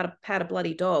expecting to pat a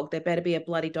bloody dog. There better be a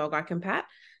bloody dog I can pat.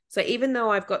 So even though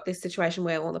I've got this situation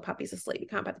where all the puppy's asleep, you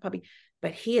can't pat the puppy,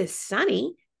 but here's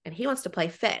Sunny and he wants to play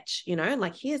fetch,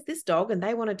 like here's this dog and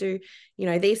they want to do,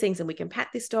 these things, and we can pat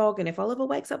this dog. And if Oliver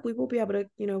wakes up, we will be able to,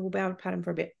 we'll be able to pat him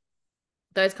for a bit.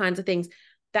 Those kinds of things.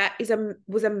 That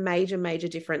was a major, major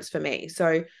difference for me.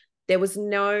 So there was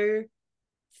no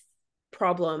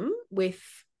problem with,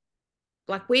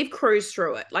 like, we've cruised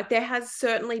through it. Like, there has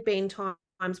certainly been times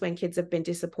when kids have been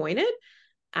disappointed,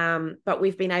 but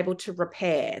we've been able to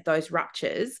repair those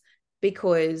ruptures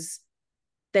because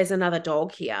there's another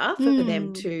dog here for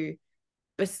them to,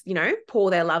 pour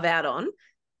their love out on,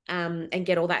 and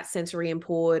get all that sensory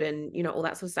input and, all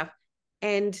that sort of stuff.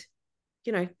 And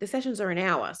the sessions are an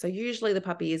hour. So usually the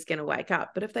puppy is going to wake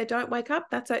up, but if they don't wake up,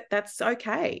 that's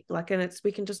okay. Like, and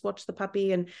we can just watch the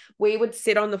puppy, and we would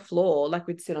sit on the floor,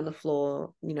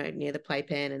 near the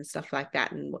playpen and stuff like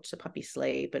that, and watch the puppy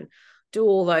sleep and do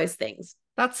all those things.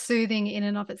 That's soothing in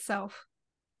and of itself.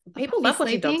 People love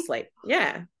watching dogs sleep.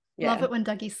 Yeah. Love it when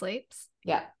Dougie sleeps.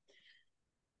 Yeah.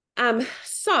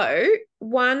 So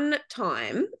one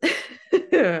time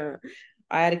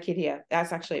I had a kid here.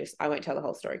 That's actually, I won't tell the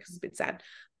whole story because it's a bit sad,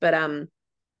 but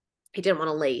he didn't want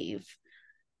to leave.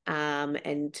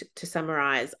 And to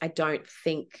summarize, I don't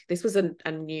think this was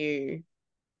a new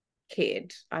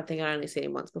kid. I think I'd only seen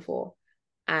him once before.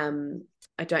 I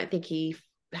don't think he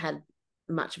had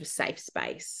much of a safe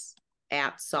space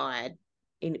outside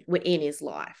in his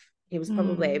life. He was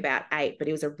probably about 8, but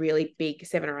he was a really big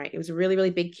 7 or 8. He was a really, really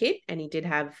big kid, and he did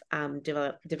have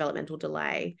developmental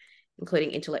delay,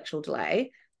 including intellectual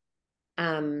delay.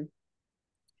 And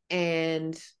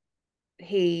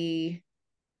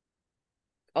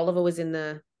Oliver was in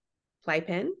the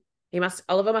playpen.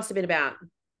 Oliver must have been about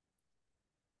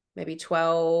maybe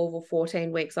 12 or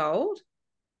 14 weeks old.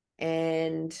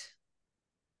 And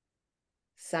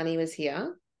Sunny was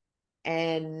here,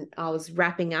 and I was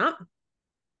wrapping up.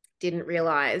 Didn't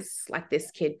realize, like,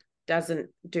 this kid doesn't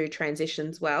do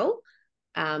transitions well.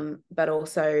 But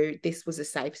also this was a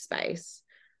safe space.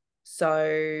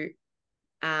 So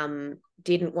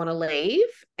didn't want to leave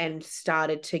and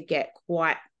started to get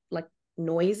quite, like,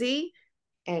 noisy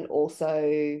and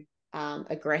also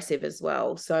aggressive as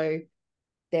well. So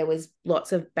there was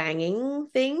lots of banging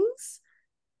things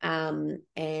and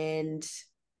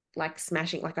like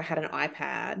smashing, like I had an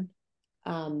iPad,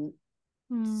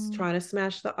 trying to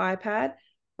smash the iPad,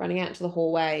 running out into the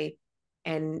hallway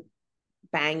and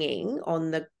banging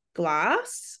on the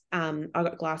glass. I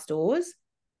got glass doors.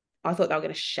 I thought they were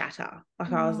going to shatter.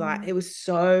 Like, I was like, it was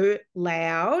so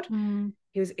loud.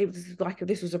 It was like,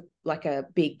 this was a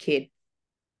big kid.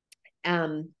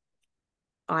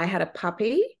 I had a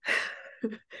puppy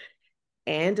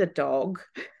and a dog.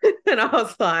 And I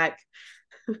was like,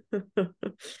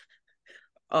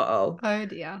 Uh-oh. Oh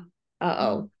dear.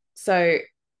 Uh-oh. So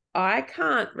I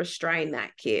can't restrain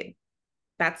that kid.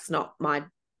 That's not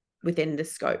within the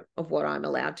scope of what I'm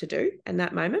allowed to do in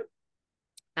that moment.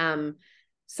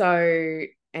 So,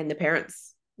 and the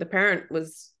parent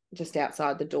was just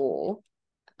outside the door,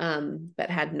 but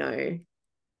had no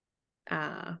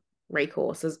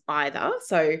recourses either.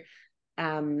 So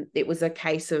it was a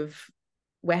case of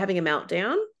we're having a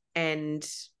meltdown and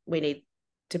we need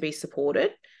to be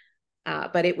supported.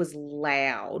 But it was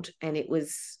loud and it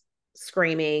was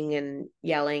screaming and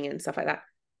yelling and stuff like that.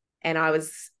 And I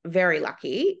was very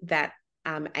lucky that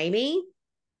Amy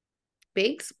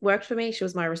Biggs worked for me. She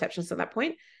was my receptionist at that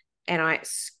point. And I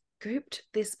scooped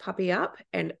this puppy up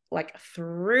and like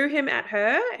threw him at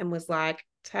her and was like,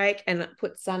 take, and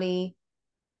put Sunny.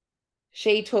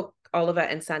 She took Oliver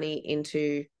and Sunny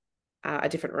into a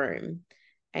different room.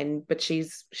 But she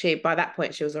by that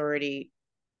point, she was already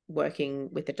working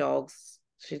with the dogs.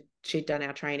 She'd done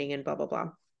our training and blah, blah, blah,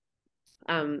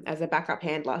 as a backup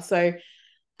handler. So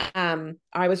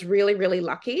I was really, really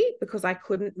lucky because I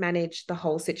couldn't manage the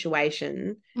whole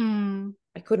situation.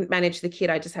 I couldn't manage the kid.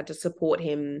 I just had to support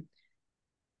him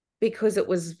because it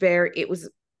wasn't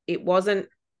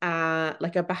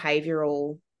like a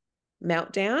behavioral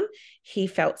meltdown. He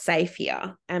felt safe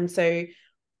here. And so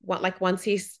what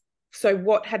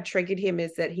had triggered him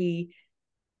is that he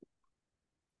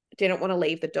didn't want to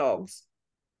leave the dogs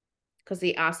because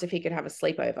he asked if he could have a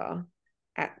sleepover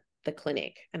at the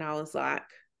clinic. And I was like,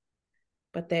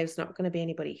 but there's not going to be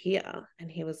anybody here.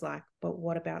 And he was like, but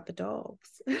what about the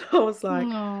dogs? And I was like,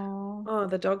 oh,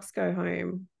 the dogs go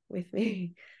home with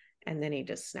me. And then he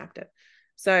just snapped it.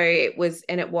 So it was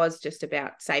just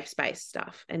about safe space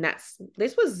stuff. And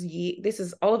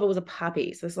Oliver was a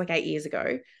puppy. So this is like 8 years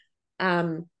ago.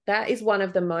 That is one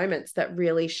of the moments that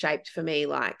really shaped for me,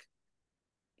 like,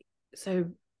 so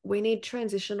we need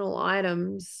transitional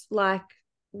items. Like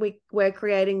we're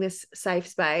creating this safe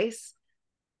space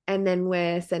and then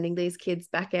we're sending these kids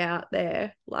back out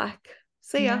there. Like,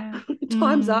 see ya.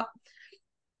 Time's up.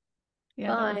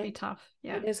 Yeah, that would be tough.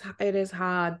 Yeah. It is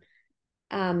hard.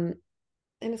 And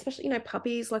especially,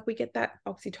 puppies, like we get that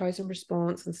oxytocin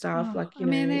response and stuff. They're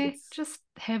just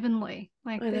heavenly.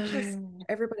 Like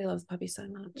everybody loves puppies so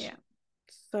much. Yeah.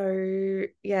 So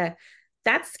yeah,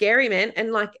 that's scary, man.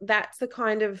 And like, that's the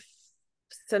kind of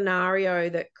scenario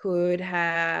that could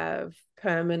have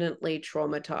permanently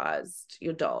traumatized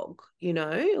your dog,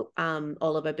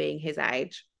 Oliver being his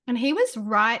age. And he was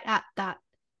right at that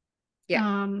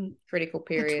critical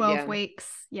period. The 12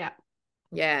 weeks. Yeah.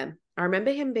 Yeah. I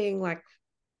remember him being like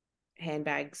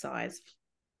handbag size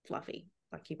fluffy.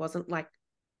 Like he wasn't like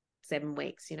 7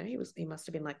 weeks, he must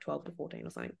have been like 12 to 14 or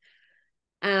something.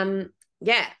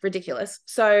 Yeah, ridiculous.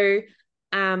 So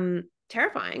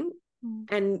terrifying.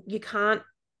 And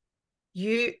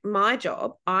my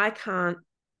job, I can't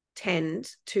tend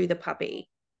to the puppy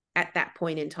at that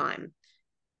point in time.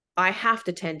 I have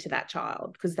to tend to that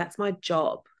child because that's my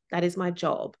job. That is my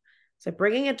job. So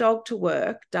bringing a dog to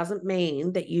work doesn't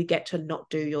mean that you get to not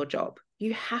do your job.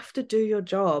 You have to do your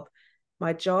job.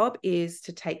 My job is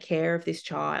to take care of this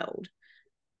child,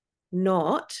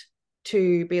 not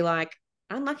to be like,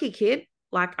 unlucky kid,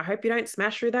 like, I hope you don't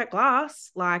smash through that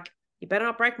glass. Like, you better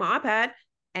not break my iPad,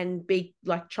 and be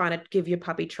like trying to give your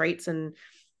puppy treats and,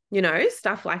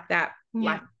 stuff like that. Yeah.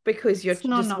 Like, because you're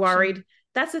just worried.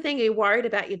 That's the thing. You're worried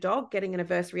about your dog getting an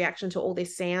adverse reaction to all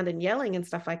this sound and yelling and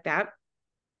stuff like that.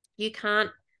 You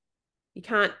can't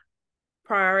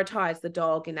prioritize the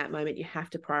dog in that moment. You have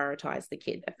to prioritize the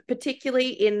kid, particularly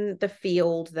in the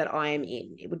field that I am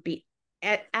in. It would be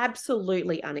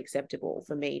absolutely unacceptable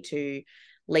for me to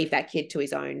leave that kid to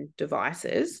his own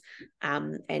devices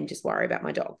and just worry about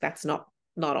my dog. That's not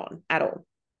on at all.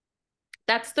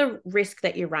 That's the risk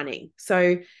that you're running.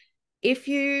 So if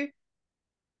you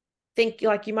think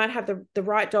like you might have the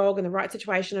right dog and the right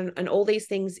situation and all these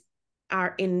things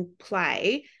are in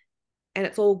play and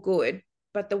it's all good,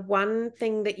 but the one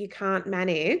thing that you can't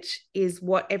manage is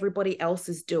what everybody else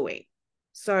is doing.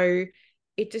 So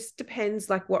it just depends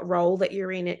like what role that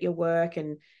you're in at your work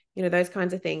and, those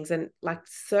kinds of things. And like,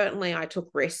 certainly I took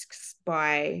risks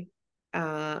by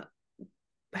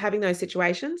having those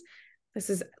situations.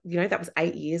 This is, that was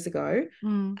 8 years ago.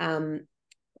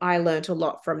 I learned a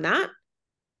lot from that.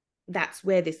 That's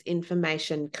where this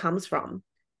information comes from,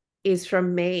 is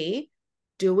from me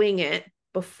doing it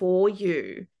before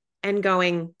you and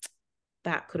going,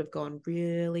 that could have gone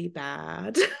really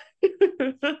bad.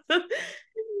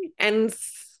 And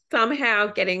somehow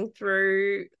getting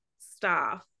through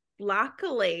stuff,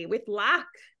 luckily, with luck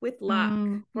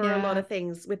for a lot of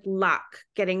things, with luck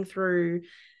getting through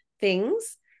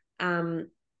things and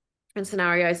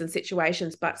scenarios and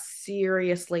situations, but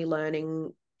seriously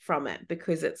learning from it,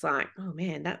 because it's like, oh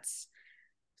man, that's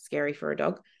scary for a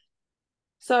dog.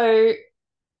 So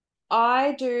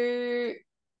I do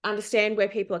understand where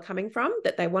people are coming from,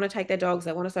 that they want to take their dogs,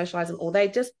 they want to socialize them, or they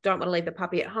just don't want to leave the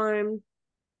puppy at home.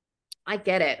 I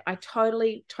get it. I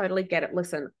totally get it.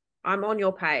 Listen, I'm on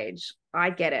your page.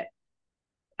 I get it.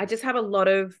 I just have a lot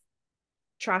of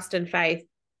trust and faith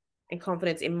and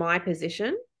confidence in my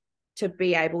position to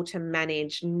be able to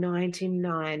manage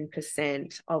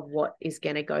 99% of what is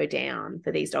going to go down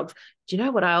for these dogs. Do you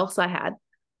know what I also had?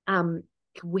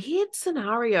 Weird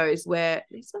scenarios where,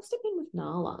 this must have been with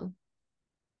Nala.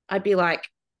 I'd be like,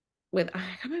 I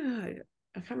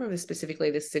can't remember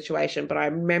specifically this situation, but I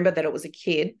remember that it was a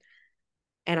kid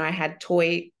and I had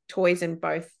toys in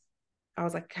both. I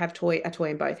was like, have a toy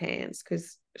in both hands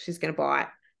because she's going to bite.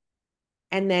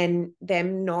 And then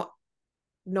them not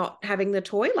having the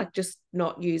toy, like just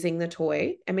not using the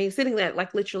toy. I mean, sitting there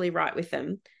like literally right with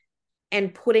them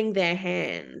and putting their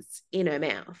hands in her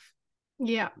mouth.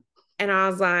 Yeah. And I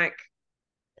was like,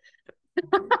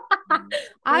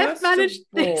 I've managed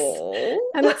this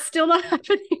and it's still not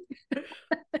happening.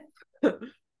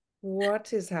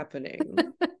 What is happening?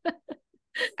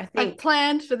 I think I've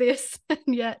planned for this and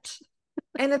yet.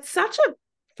 And it's such a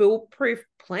foolproof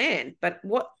plan, but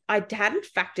what I hadn't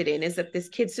factored in is that this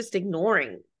kid's just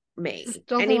ignoring me. Just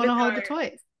doesn't want to hold the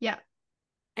toys. Yeah.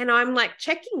 And I'm like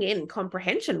checking in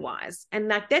comprehension wise, and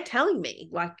like they're telling me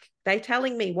what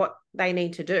they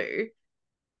need to do,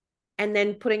 and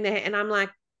then putting and I'm like,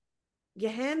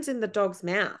 your hand's in the dog's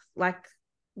mouth. Like,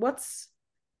 what's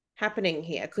happening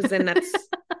here? Because then that's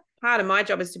part of my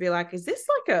job, is to be like, is this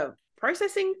like a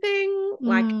processing thing?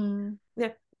 Like,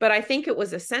 yeah. But I think it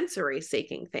was a sensory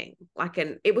seeking thing. Like,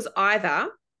 it was either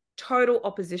total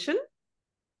oppositional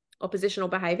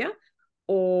behavior,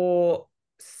 or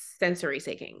sensory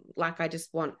seeking. Like, I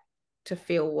just want to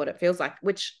feel what it feels like,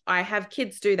 which I have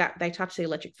kids do that. They touch the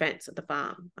electric fence at the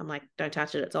farm. I'm like, don't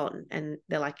touch it, it's on. And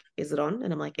they're like, is it on?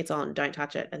 And I'm like, it's on, don't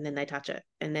touch it. And then they touch it,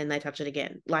 and then they touch it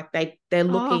again. Like they're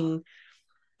looking.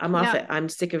 I'm off it. I'm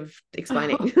sick of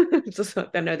explaining. Just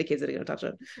like, they know the kids that are going to touch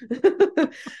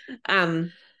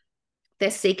it. They're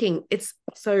seeking. It's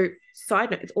so, side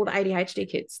note, it's all the ADHD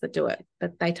kids that do it,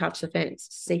 that they touch the fence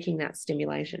seeking that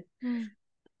stimulation.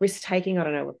 Risk taking, I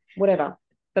don't know, whatever,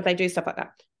 but they do stuff like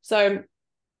that. So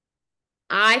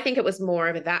I think it was more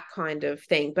of that kind of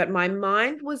thing, but my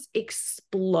mind was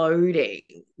exploding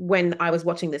when I was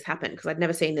watching this happen, because I'd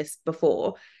never seen this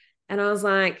before. And I was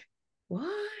like,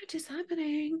 what is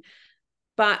happening?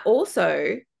 But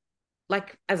also,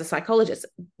 like, as a psychologist,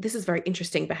 this is very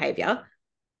interesting behavior,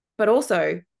 but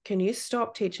also, can you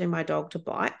stop teaching my dog to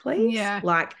bite, please? Yeah.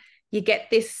 Like, you get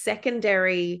this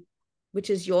secondary, which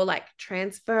is your like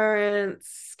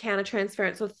transference,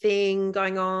 counter-transference of thing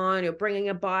going on. You're bringing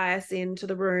a bias into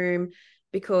the room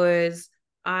because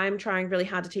I'm trying really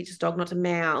hard to teach this dog not to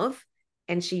mouth,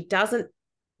 and she hasn't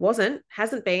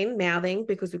been mouthing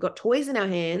because we've got toys in our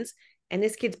hands, and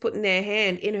this kid's putting their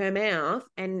hand in her mouth,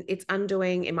 and it's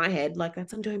undoing, in my head, like,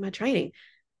 that's undoing my training.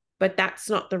 But that's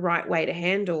not the right way to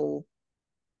handle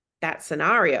that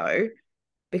scenario,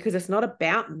 because it's not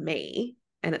about me.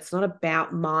 And it's not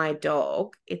about my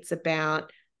dog. It's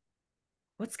about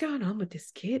what's going on with this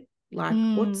kid. Like,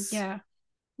 what's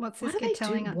this kid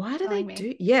telling us? Why do they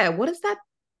do? Yeah. What is that?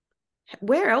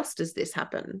 Where else does this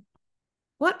happen?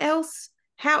 What else?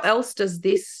 How else does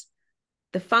this,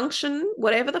 the function,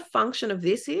 whatever the function of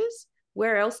this is,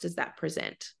 where else does that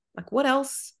present? Like, what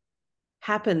else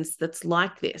happens that's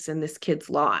like this in this kid's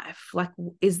life? Like,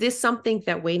 is this something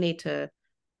that we need to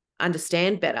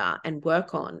understand better and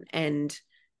work on? And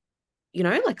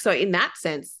like, so in that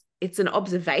sense, it's an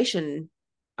observation.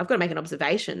 I've got to make an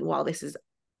observation while this is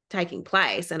taking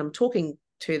place, and I'm talking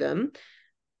to them.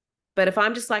 But if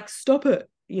I'm just like, stop it,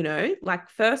 like,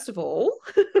 first of all,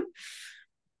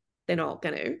 they're not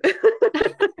going to.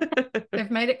 They've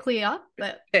made it clear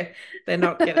that they're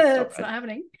not going to stop it's not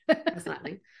happening. It's not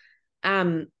happening.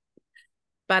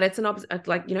 But it's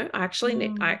like, I actually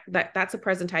need, that's a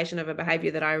presentation of a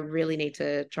behavior that I really need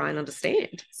to try and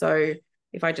understand. So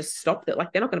if I just stop that,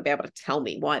 like, they're not going to be able to tell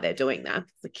me why they're doing that.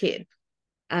 It's a kid.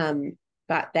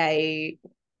 But they,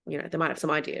 they might have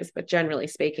some ideas, but generally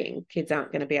speaking, kids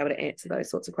aren't going to be able to answer those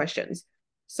sorts of questions.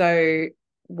 So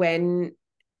when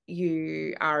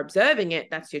you are observing it,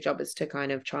 that's your job, is to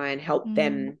kind of try and help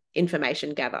them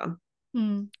information gather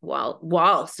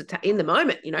whilst in the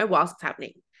moment, whilst it's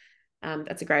happening.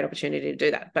 That's a great opportunity to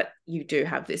do that. But you do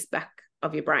have this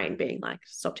of your brain being like,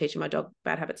 stop teaching my dog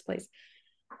bad habits, please.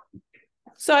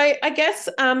 So I guess,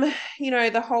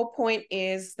 the whole point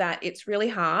is that it's really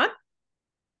hard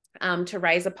to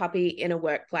raise a puppy in a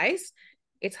workplace.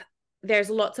 There's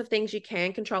lots of things you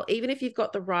can control, even if you've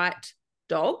got the right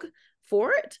dog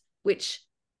for it, which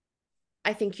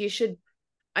I think you should,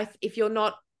 if you're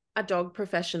not a dog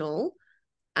professional,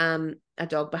 a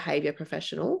dog behavior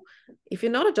professional, if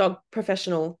you're not a dog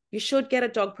professional, you should get a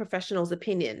dog professional's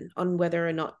opinion on whether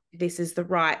or not this is the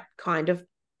right kind of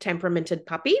temperamented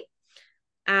puppy.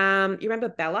 You remember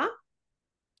Bella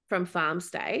from Farm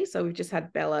Stay? So we've just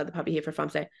had Bella, the puppy, here for Farm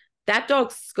Stay. That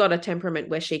dog's got a temperament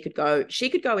where she could go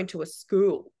into a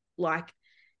school, like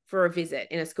for a visit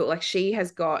in a school. Like she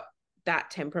has got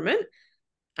that temperament.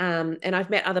 And I've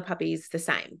met other puppies the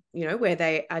same, where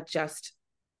they are just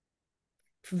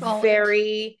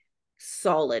very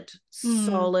solid,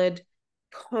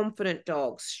 confident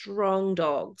dogs, strong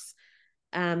dogs.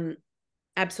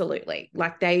 Absolutely.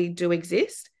 Like they do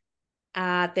exist.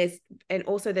 There's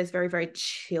very, very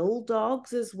chill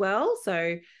dogs as well.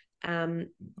 So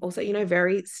also,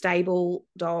 very stable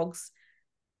dogs.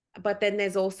 But then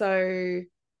there's also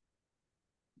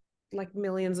like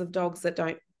millions of dogs that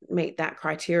don't meet that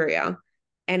criteria.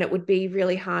 And it would be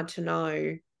really hard to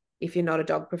know if you're not a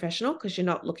dog professional, because you're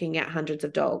not looking at hundreds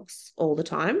of dogs all the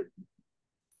time.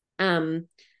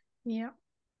 Yeah.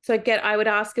 So I would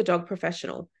ask a dog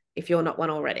professional if you're not one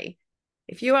already.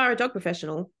 If you are a dog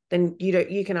professional, then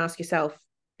you can ask yourself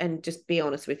and just be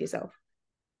honest with yourself.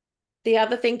 The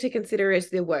other thing to consider is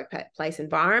the workplace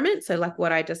environment. So like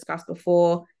what I discussed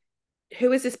before,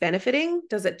 who is this benefiting?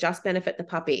 Does it just benefit the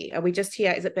puppy? Are we just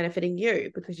here? Is it benefiting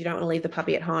you because you don't want to leave the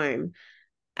puppy at home?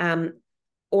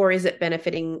 Or is it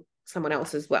benefiting someone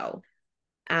else as well?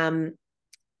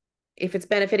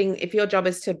 If your job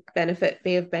is to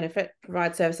be of benefit,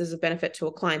 provide services of benefit to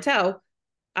a clientele,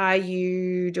 are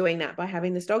you doing that by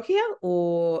having this dog here,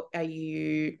 or are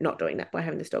you not doing that by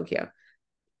having this dog here?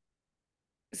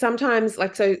 Sometimes,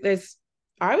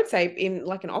 I would say in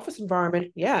like an office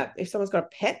environment, yeah, if someone's got a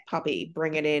pet puppy,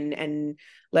 bring it in and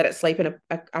let it sleep in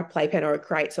a playpen or a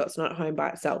crate so it's not at home by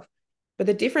itself. But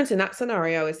the difference in that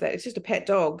scenario is that it's just a pet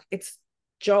dog. Its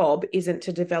job isn't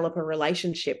to develop a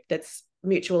relationship that's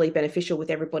mutually beneficial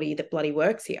with everybody that bloody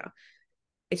works here.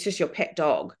 It's just your pet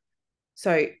dog.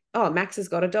 So, Max has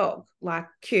got a dog, like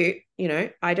cute,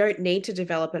 I don't need to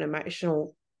develop an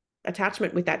emotional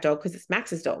attachment with that dog because it's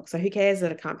Max's dog. So who cares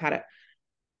that I can't pat it?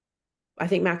 I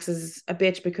think Max is a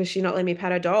bitch because she's not letting me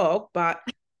pat her dog, but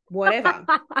whatever.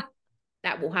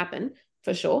 That will happen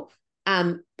for sure.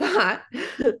 But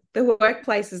the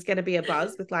workplace is going to be a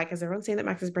buzz with like, has everyone seen that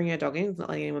Max is bringing her dog in? He's not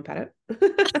letting anyone pat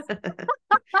it.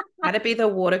 That'd be the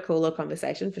water cooler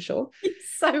conversation for sure.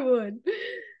 So would.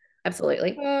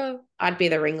 Absolutely. I'd be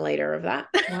the ringleader of that.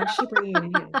 Why is she bringing it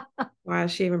in here? Why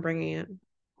is she even bringing it?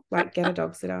 Like, get a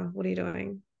dog sitter. What are you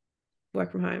doing?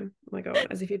 Work from home. Oh my God.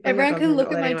 As if you'd everyone can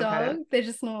look at my dog. They're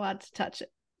just not allowed to touch it.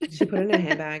 She put it in her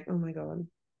handbag. Oh my God.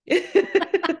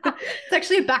 It's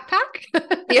actually a backpack.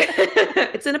 Yeah.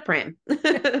 It's in a pram.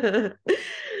 No,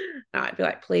 I'd be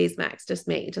like, please, Max, just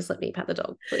let me pat the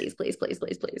dog. Please, please, please,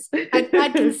 please, please.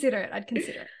 I'd consider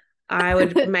it. I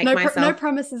would make myself. No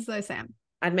promises though, Sam.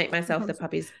 I'd make myself the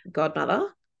puppy's godmother.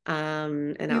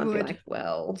 And I would be like,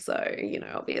 well, so,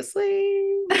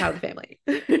 obviously part of the family.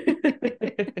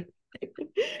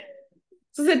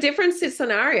 So the difference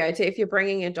scenario to if you're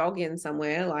bringing a dog in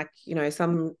somewhere, like,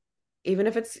 even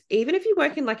if you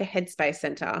work in like a headspace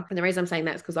center, and the reason I'm saying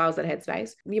that is because I was at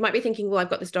Headspace, you might be thinking, well, I've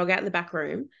got this dog out in the back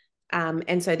room.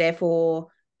 And so therefore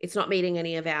it's not meeting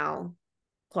any of our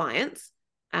clients.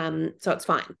 So it's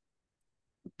fine.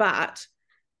 But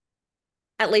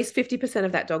at least 50%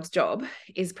 of that dog's job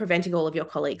is preventing all of your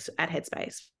colleagues at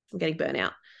Headspace from getting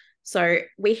burnout. So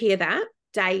we hear that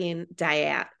day in, day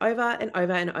out, over and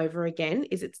over and over again,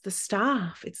 it's the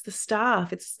staff.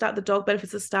 The dog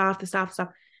benefits the staff.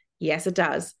 Yes, it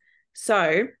does.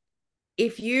 So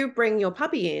if you bring your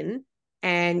puppy in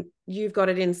and you've got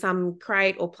it in some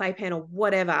crate or playpen or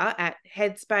whatever at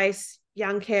Headspace,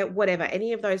 Young Care, whatever,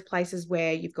 any of those places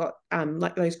where you've got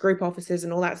like those group offices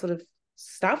and all that sort of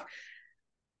stuff,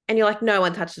 and you're like, no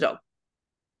one touch the dog.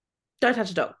 Don't touch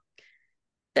the dog.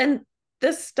 Then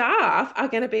the staff are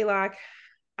going to be like,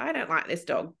 I don't like this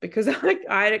dog because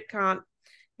I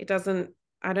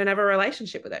don't have a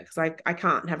relationship with it because I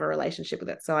can't have a relationship with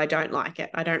it. So I don't like it.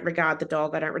 I don't regard the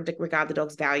dog. I don't regard the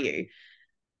dog's value.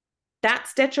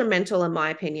 That's detrimental, in my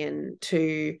opinion,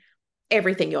 to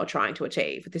everything you're trying to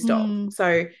achieve with this dog.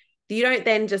 So you don't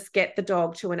then just get the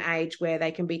dog to an age where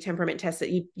they can be temperament tested.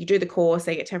 You do the course,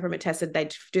 they get temperament tested, they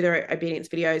do their obedience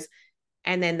videos.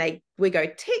 and then we go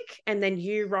tick, and then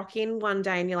you rock in one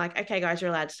day and you're like, okay, guys, you're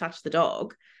allowed to touch the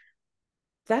dog.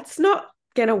 That's not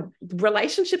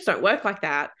relationships don't work like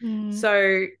that.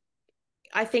 So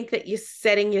I think that you're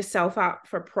setting yourself up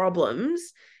for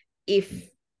problems if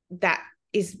that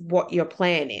is what your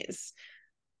plan is.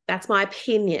 That's my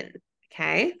opinion.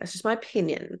 Okay. That's just my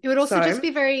opinion. It would also just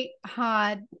be very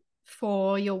hard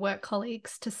for your work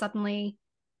colleagues to suddenly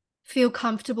feel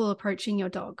comfortable approaching your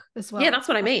dog as well. Yeah, that's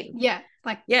what I mean. Yeah.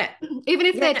 Even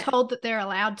if they're told that they're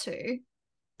allowed to.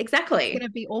 Exactly. It's going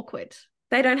to be awkward.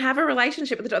 They don't have a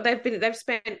relationship with the dog. They've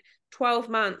spent 12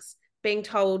 months being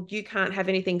told you can't have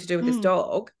anything to do with this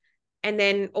dog. And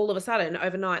then all of a sudden,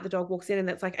 overnight, the dog walks in and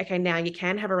it's like, okay, now you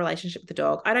can have a relationship with the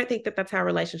dog. I don't think that that's how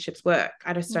relationships work.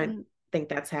 I just don't think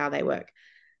that's how they work.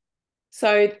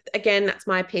 So again, that's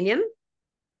my opinion.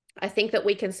 I think that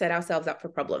we can set ourselves up for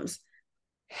problems.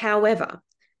 However,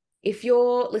 if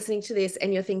you're listening to this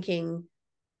and you're thinking,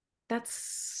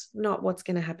 that's not what's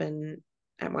going to happen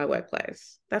at my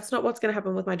workplace. That's not what's going to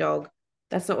happen with my dog.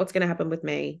 That's not what's going to happen with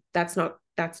me. That's not.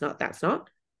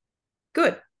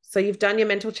 Good. So you've done your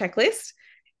mental checklist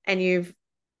and you've,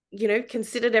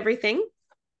 considered everything.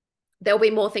 There'll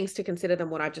be more things to consider than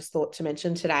what I just thought to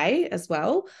mention today as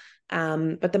well.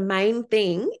 But the main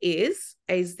thing is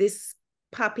this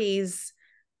puppy's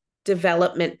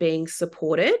development being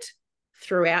supported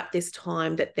throughout this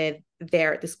time that they're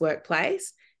there at this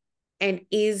workplace? And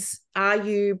are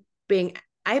you being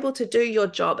able to do your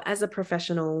job as a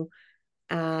professional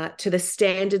to the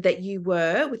standard that you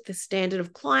were, with the standard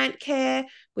of client care,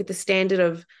 with the standard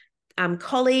of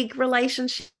colleague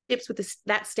relationships, with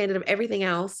that standard of everything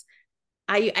else?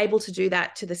 Are you able to do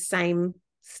that to the same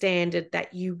standard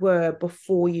that you were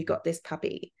before you got this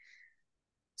puppy?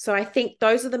 So I think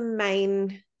those are the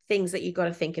main things that you've got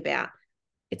to think about.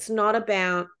 It's not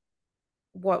about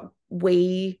what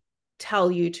we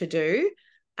tell you to do,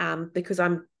 because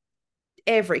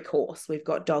every course we've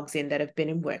got dogs in that have been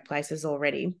in workplaces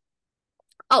already.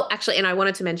 Oh, actually, and I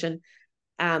wanted to mention,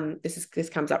 this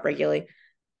comes up regularly.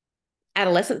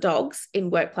 Adolescent dogs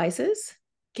in workplaces,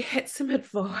 get some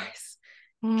advice.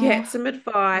 Get some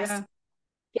advice. Yeah.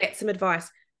 Get some advice.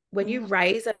 When you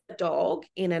raise a dog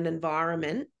in an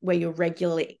environment where you're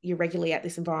regularly at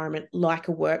this environment, like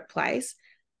a workplace,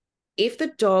 if the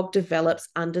dog develops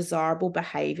undesirable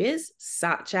behaviors,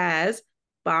 such as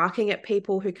barking at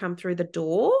people who come through the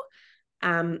door,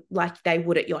 like they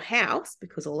would at your house,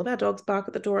 because all of our dogs bark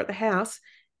at the door at the house.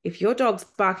 If your dog's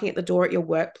barking at the door at your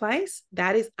workplace,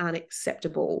 that is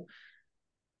unacceptable.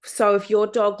 So if your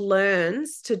dog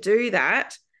learns to do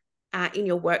that in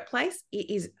your workplace, it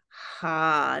is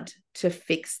hard to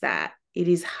fix that. It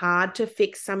is hard to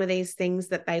fix some of these things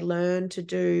that they learn to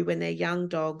do when they're young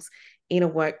dogs in a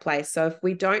workplace. So if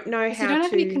we don't know how to... You don't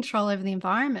have any control over the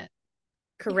environment.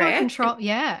 Correct. Control,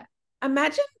 yeah.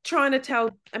 Imagine trying to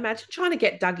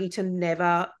get Dougie to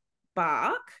never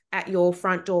bark at your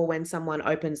front door when someone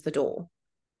opens the door.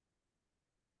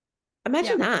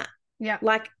 Imagine that. Yeah.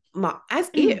 Like,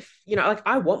 if, like,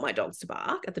 I want my dogs to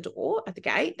bark at the door, at the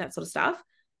gate, that sort of stuff,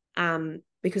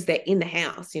 because they're in the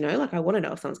house, like I want to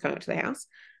know if someone's coming up to the house.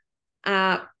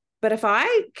 But if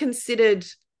I considered,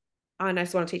 I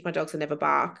just want to teach my dogs to never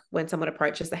bark when someone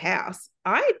approaches the house,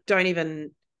 I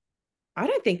don't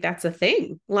think that's a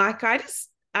thing. Like, I just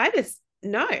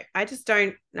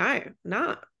don't know.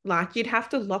 No, like, you'd have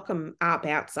to lock them up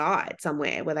outside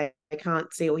somewhere where they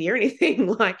can't see or hear anything,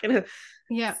 like in a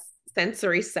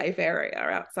sensory safe area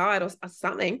outside or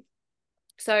something.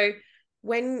 So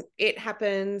when it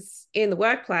happens in the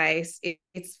workplace,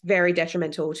 it's very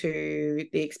detrimental to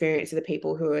the experience of the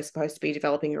people who are supposed to be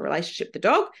developing a relationship with the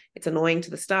dog. It's annoying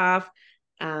to the staff,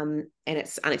 and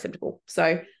it's unacceptable.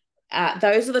 So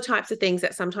those are the types of things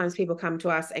that sometimes people come to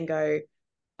us and go,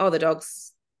 oh, the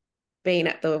dog's been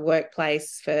at the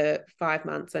workplace for 5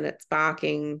 months and it's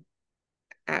barking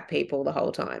at people the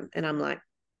whole time. And I'm like,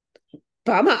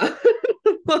 bummer.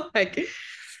 Like,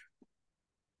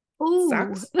 ooh.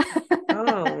 Sucks.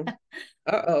 Oh,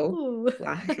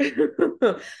 like,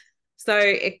 so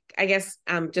I guess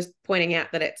just pointing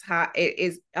out that it's hard. It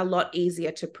is a lot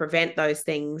easier to prevent those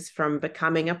things from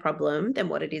becoming a problem than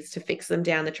what it is to fix them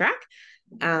down the track.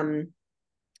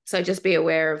 So just be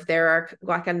aware of, there are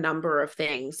like a number of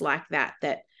things like that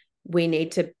we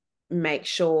need to make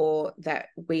sure that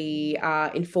we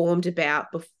are informed about,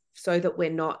 so that we're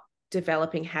not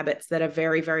developing habits that are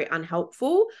very, very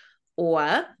unhelpful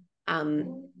or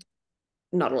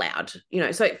not allowed.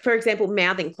 So for example,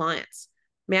 mouthing clients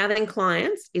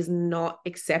is not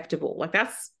acceptable. Like,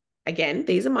 that's, again,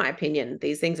 these are my opinion.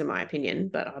 These things are my opinion,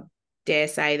 but dare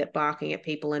say that barking at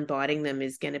people and biting them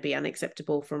is going to be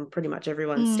unacceptable from pretty much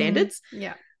everyone's Mm, standards.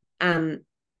 yeah. And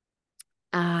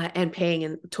peeing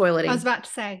and I was toileting. about to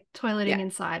say toileting Yeah.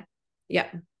 inside. Yeah.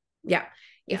 Yeah.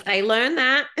 Yeah. If they learn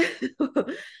that,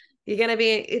 you're going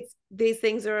to these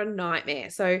things are a nightmare.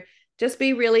 So just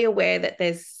be really aware that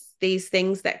there's these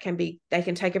things that they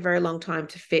can take a very long time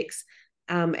to fix.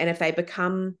 And if they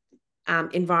become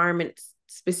environment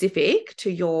specific to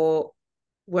your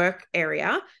work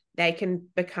area, they can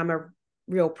become a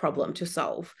real problem to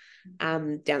solve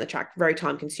down the track. Very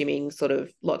time consuming, sort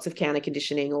of lots of counter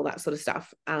conditioning, all that sort of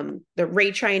stuff. The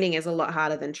retraining is a lot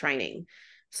harder than training.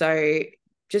 So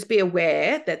just be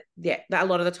aware that that a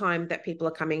lot of the time that people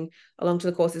are coming along to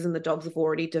the courses and the dogs have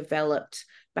already developed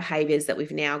behaviors that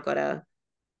we've now got to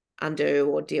undo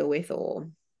or deal with or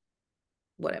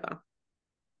whatever.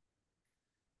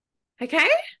 Okay.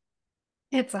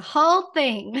 It's a whole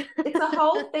thing. It's a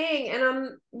whole thing.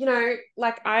 And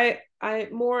like I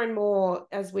more and more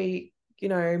as we,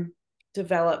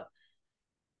 develop,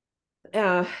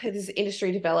 this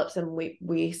industry develops and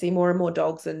we see more and more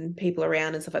dogs and people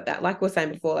around and stuff like that. Like we were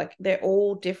saying before, like they're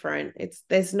all different.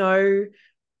 There's no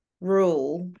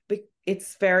rule.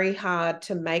 It's very hard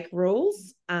to make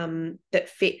rules that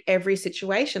fit every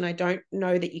situation. I don't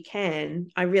know that you can.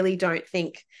 I really don't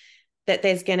think that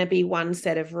there's going to be one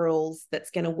set of rules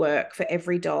that's going to work for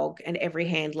every dog and every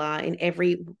handler in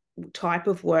every type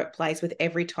of workplace with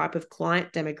every type of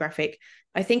client demographic.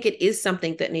 I think it is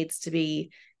something that needs to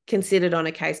be considered on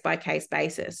a case-by-case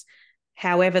basis.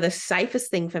 However, the safest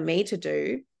thing for me to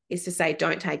do is to say,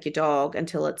 don't take your dog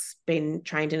until it's been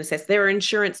trained and assessed. There are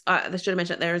insurance, I should have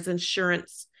mentioned, there is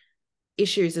insurance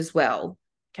issues as well.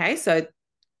 Okay, so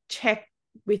check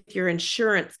with your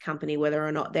insurance company whether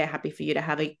or not they're happy for you to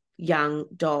have a young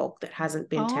dog that hasn't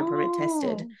been temperament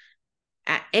tested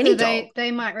at any So dog. they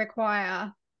might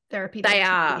require therapy They dog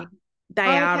are. training. They Oh,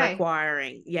 are okay.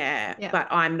 requiring, yeah. Yeah. But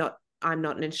I'm not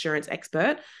an insurance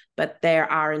expert, but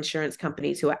there are insurance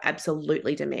companies who are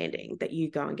absolutely demanding that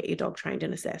you go and get your dog trained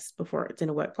and assessed before it's in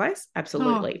a workplace. Oh,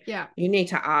 Absolutely. yeah. You need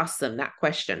to ask them that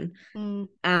question.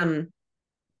 Mm.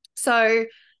 So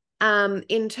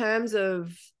in terms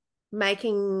of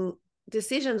making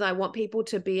decisions, I want people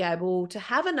to be able to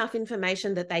have enough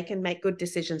information that they can make good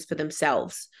decisions for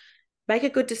themselves. Make a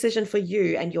good decision for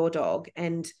you and your dog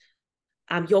and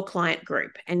your client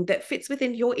group, and that fits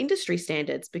within your industry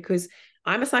standards. Because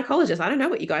I'm a psychologist, I don't know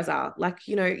what you guys are. Like,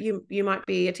 you might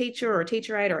be a teacher or a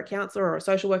teacher aide or a counselor or a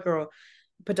social worker or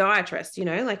podiatrist,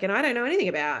 like, and I don't know anything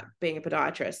about being a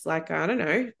podiatrist. Like, I don't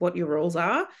know what your rules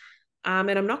are.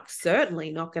 And I'm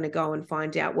certainly not going to go and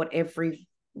find out what every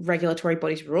regulatory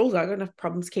body's rules are. I've got enough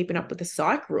problems keeping up with the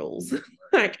psych rules.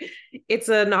 Like, it's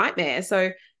a nightmare.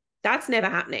 So that's never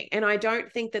happening. And I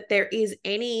don't think that there is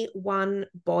any one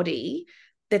body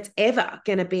that's ever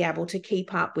going to be able to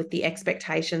keep up with the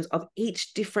expectations of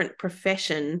each different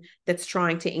profession that's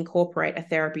trying to incorporate a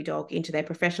therapy dog into their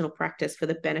professional practice for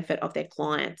the benefit of their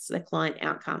clients, their client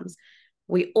outcomes.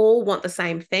 We all want the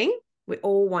same thing. We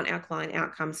all want our client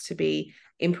outcomes to be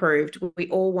improved. We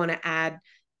all want to add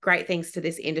great things to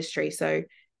this industry. So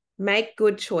make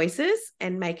good choices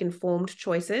and make informed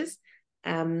choices.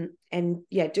 And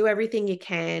do everything you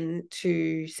can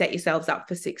to set yourselves up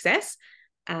for success.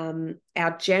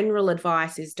 Our general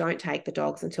advice is don't take the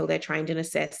dogs until they're trained and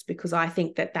assessed, because I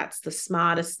think that that's the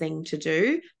smartest thing to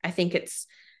do. I think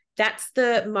that's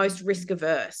the most risk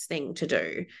averse thing to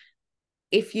do.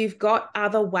 If you've got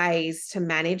other ways to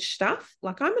manage stuff,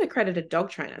 like I'm an accredited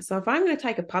dog trainer. So if I'm going to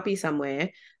take a puppy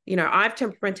somewhere, I've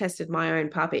temperament tested my own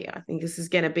puppy. I think this is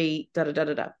going to be da da da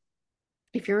da da.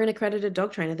 If you're an accredited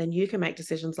dog trainer, then you can make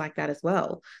decisions like that as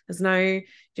well. There's no, do you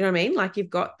know what I mean? Like, you've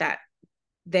got that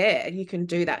there, you can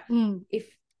do that. Mm.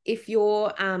 If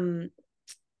you're,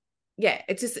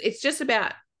 it's just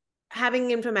about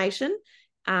having information,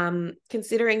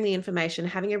 considering the information,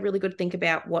 having a really good think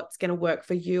about what's going to work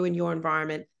for you and your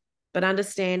environment, but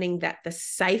understanding that the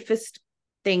safest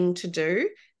thing to do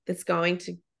that's going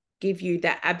to give you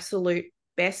the absolute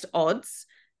best odds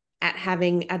at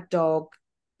having a dog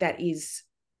that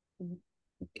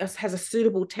has a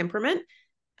suitable temperament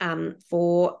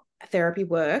for therapy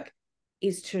work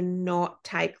is to not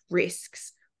take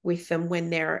risks with them when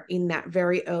they're in that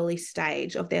very early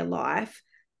stage of their life,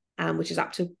 which is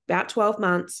up to about 12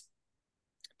 months.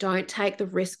 Don't take the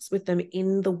risks with them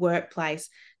in the workplace.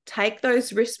 Take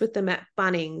those risks with them at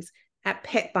Bunnings, at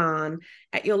Pet Barn,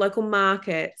 at your local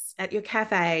markets, at your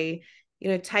cafe.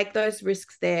 Take those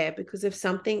risks there, because if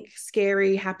something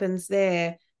scary happens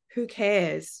there, who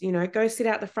cares? Go sit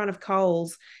out the front of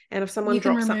Coles, and if someone You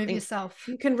can drops remove something, yourself.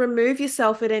 you can remove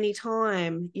yourself at any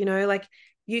time. Like,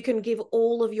 You can give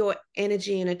all of your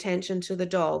energy and attention to the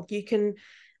dog. You can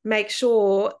make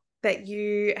sure that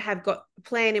you have got a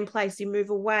plan in place. You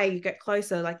move away, you get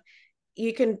closer. Like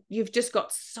you've just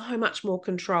got so much more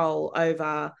control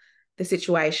over the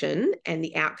situation and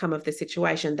the outcome of the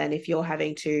situation than if you're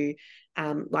having to,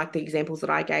 like the examples that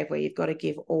I gave, where you've got to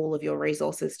give all of your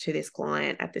resources to this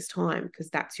client at this time, because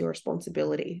that's your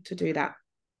responsibility to do that.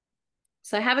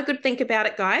 So have a good think about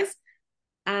it, guys.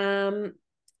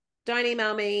 Don't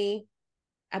email me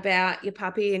about your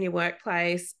puppy in your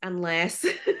workplace unless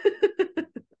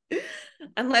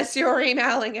you're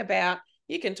emailing about,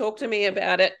 you can talk to me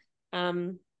about it.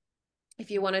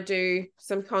 If you want to do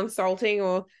some consulting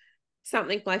or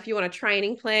something, like if you want a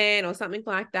training plan or something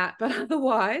like that. But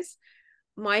otherwise,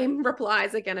 my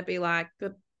replies are going to be like,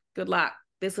 good luck.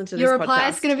 Listen to your this reply podcast.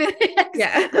 is going to be,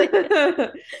 exactly.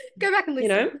 Go back and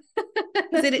listen.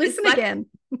 Listen like, again.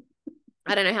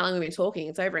 I don't know how long we've been talking.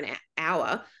 It's over an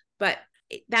hour, but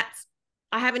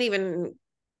I haven't even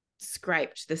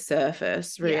scraped the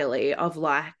surface really of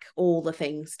like all the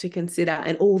things to consider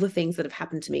and all the things that have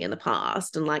happened to me in the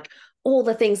past, and like all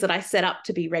the things that I set up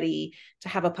to be ready to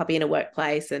have a puppy in a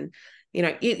workplace. And,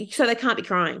 so they can't be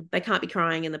crying. They can't be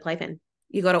crying in the playpen.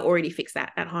 You got to already fix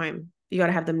that at home. You got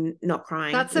to have them not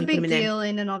crying. That's a big deal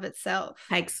in and of itself.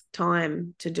 Takes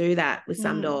time to do that with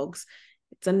some dogs.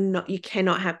 You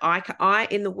cannot have, I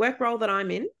in the work role that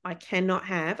I'm in, I cannot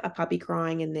have a puppy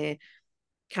crying in there.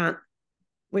 Can't.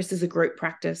 This is a group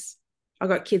practice. I've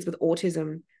got kids with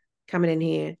autism coming in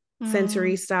here,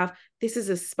 sensory stuff. This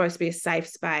is supposed to be a safe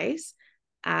space.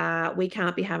 We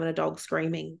can't be having a dog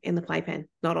screaming in the playpen.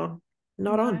 Not on.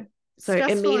 So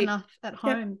stressful enough at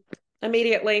home.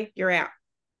 Immediately you're out.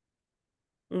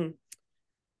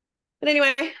 But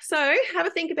anyway, so have a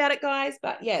think about it, guys.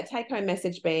 But yeah, take home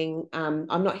message being,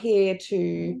 I'm not here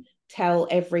to tell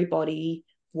everybody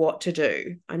what to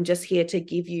do. I'm just here to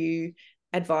give you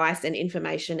advice and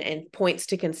information and points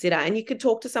to consider. And you could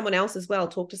talk to someone else as well.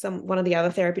 Talk to one of the other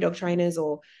therapy dog trainers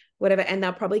or whatever, and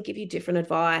they'll probably give you different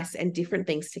advice and different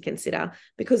things to consider,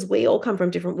 because we all come from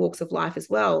different walks of life as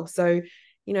well. So,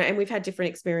 and we've had different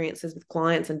experiences with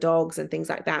clients and dogs and things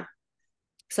like that.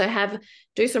 So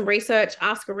do some research,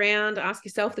 ask around, ask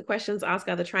yourself the questions, ask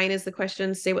other trainers the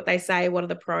questions, see what they say, what are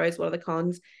the pros, what are the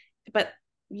cons, but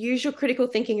use your critical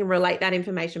thinking and relate that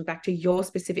information back to your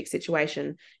specific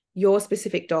situation, your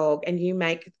specific dog, and you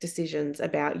make decisions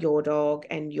about your dog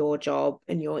and your job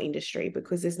and your industry,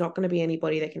 because there's not going to be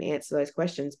anybody that can answer those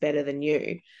questions better than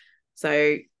you.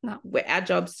 So our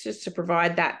job's just to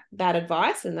provide that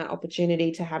advice and that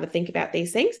opportunity to have a think about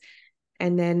these things.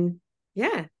 And then,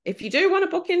 if you do want to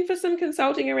book in for some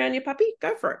consulting around your puppy,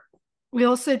 go for it. We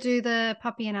also do the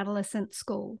puppy and adolescent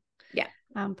school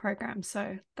program.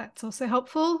 So that's also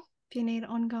helpful if you need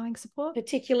ongoing support.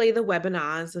 Particularly the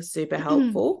webinars are super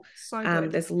helpful. So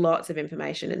good. There's lots of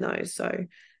information in those. So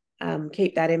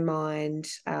keep that in mind,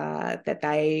 that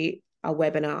they are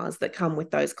webinars that come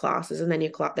with those classes. And then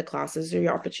the classes are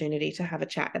your opportunity to have a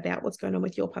chat about what's going on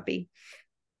with your puppy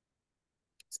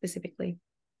specifically.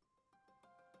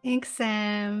 Thanks,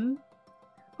 Sam.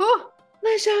 Oh,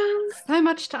 pleasure. So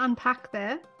much to unpack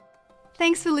there.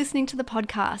 Thanks for listening to the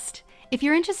podcast. If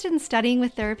you're interested in studying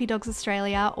with Therapy Dogs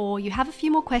Australia, or you have a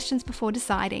few more questions before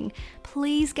deciding,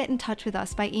 please get in touch with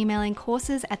us by emailing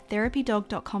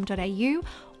courses@therapydog.com.au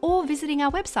or visiting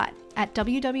our website at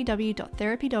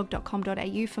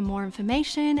www.therapydog.com.au for more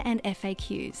information and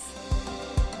FAQs.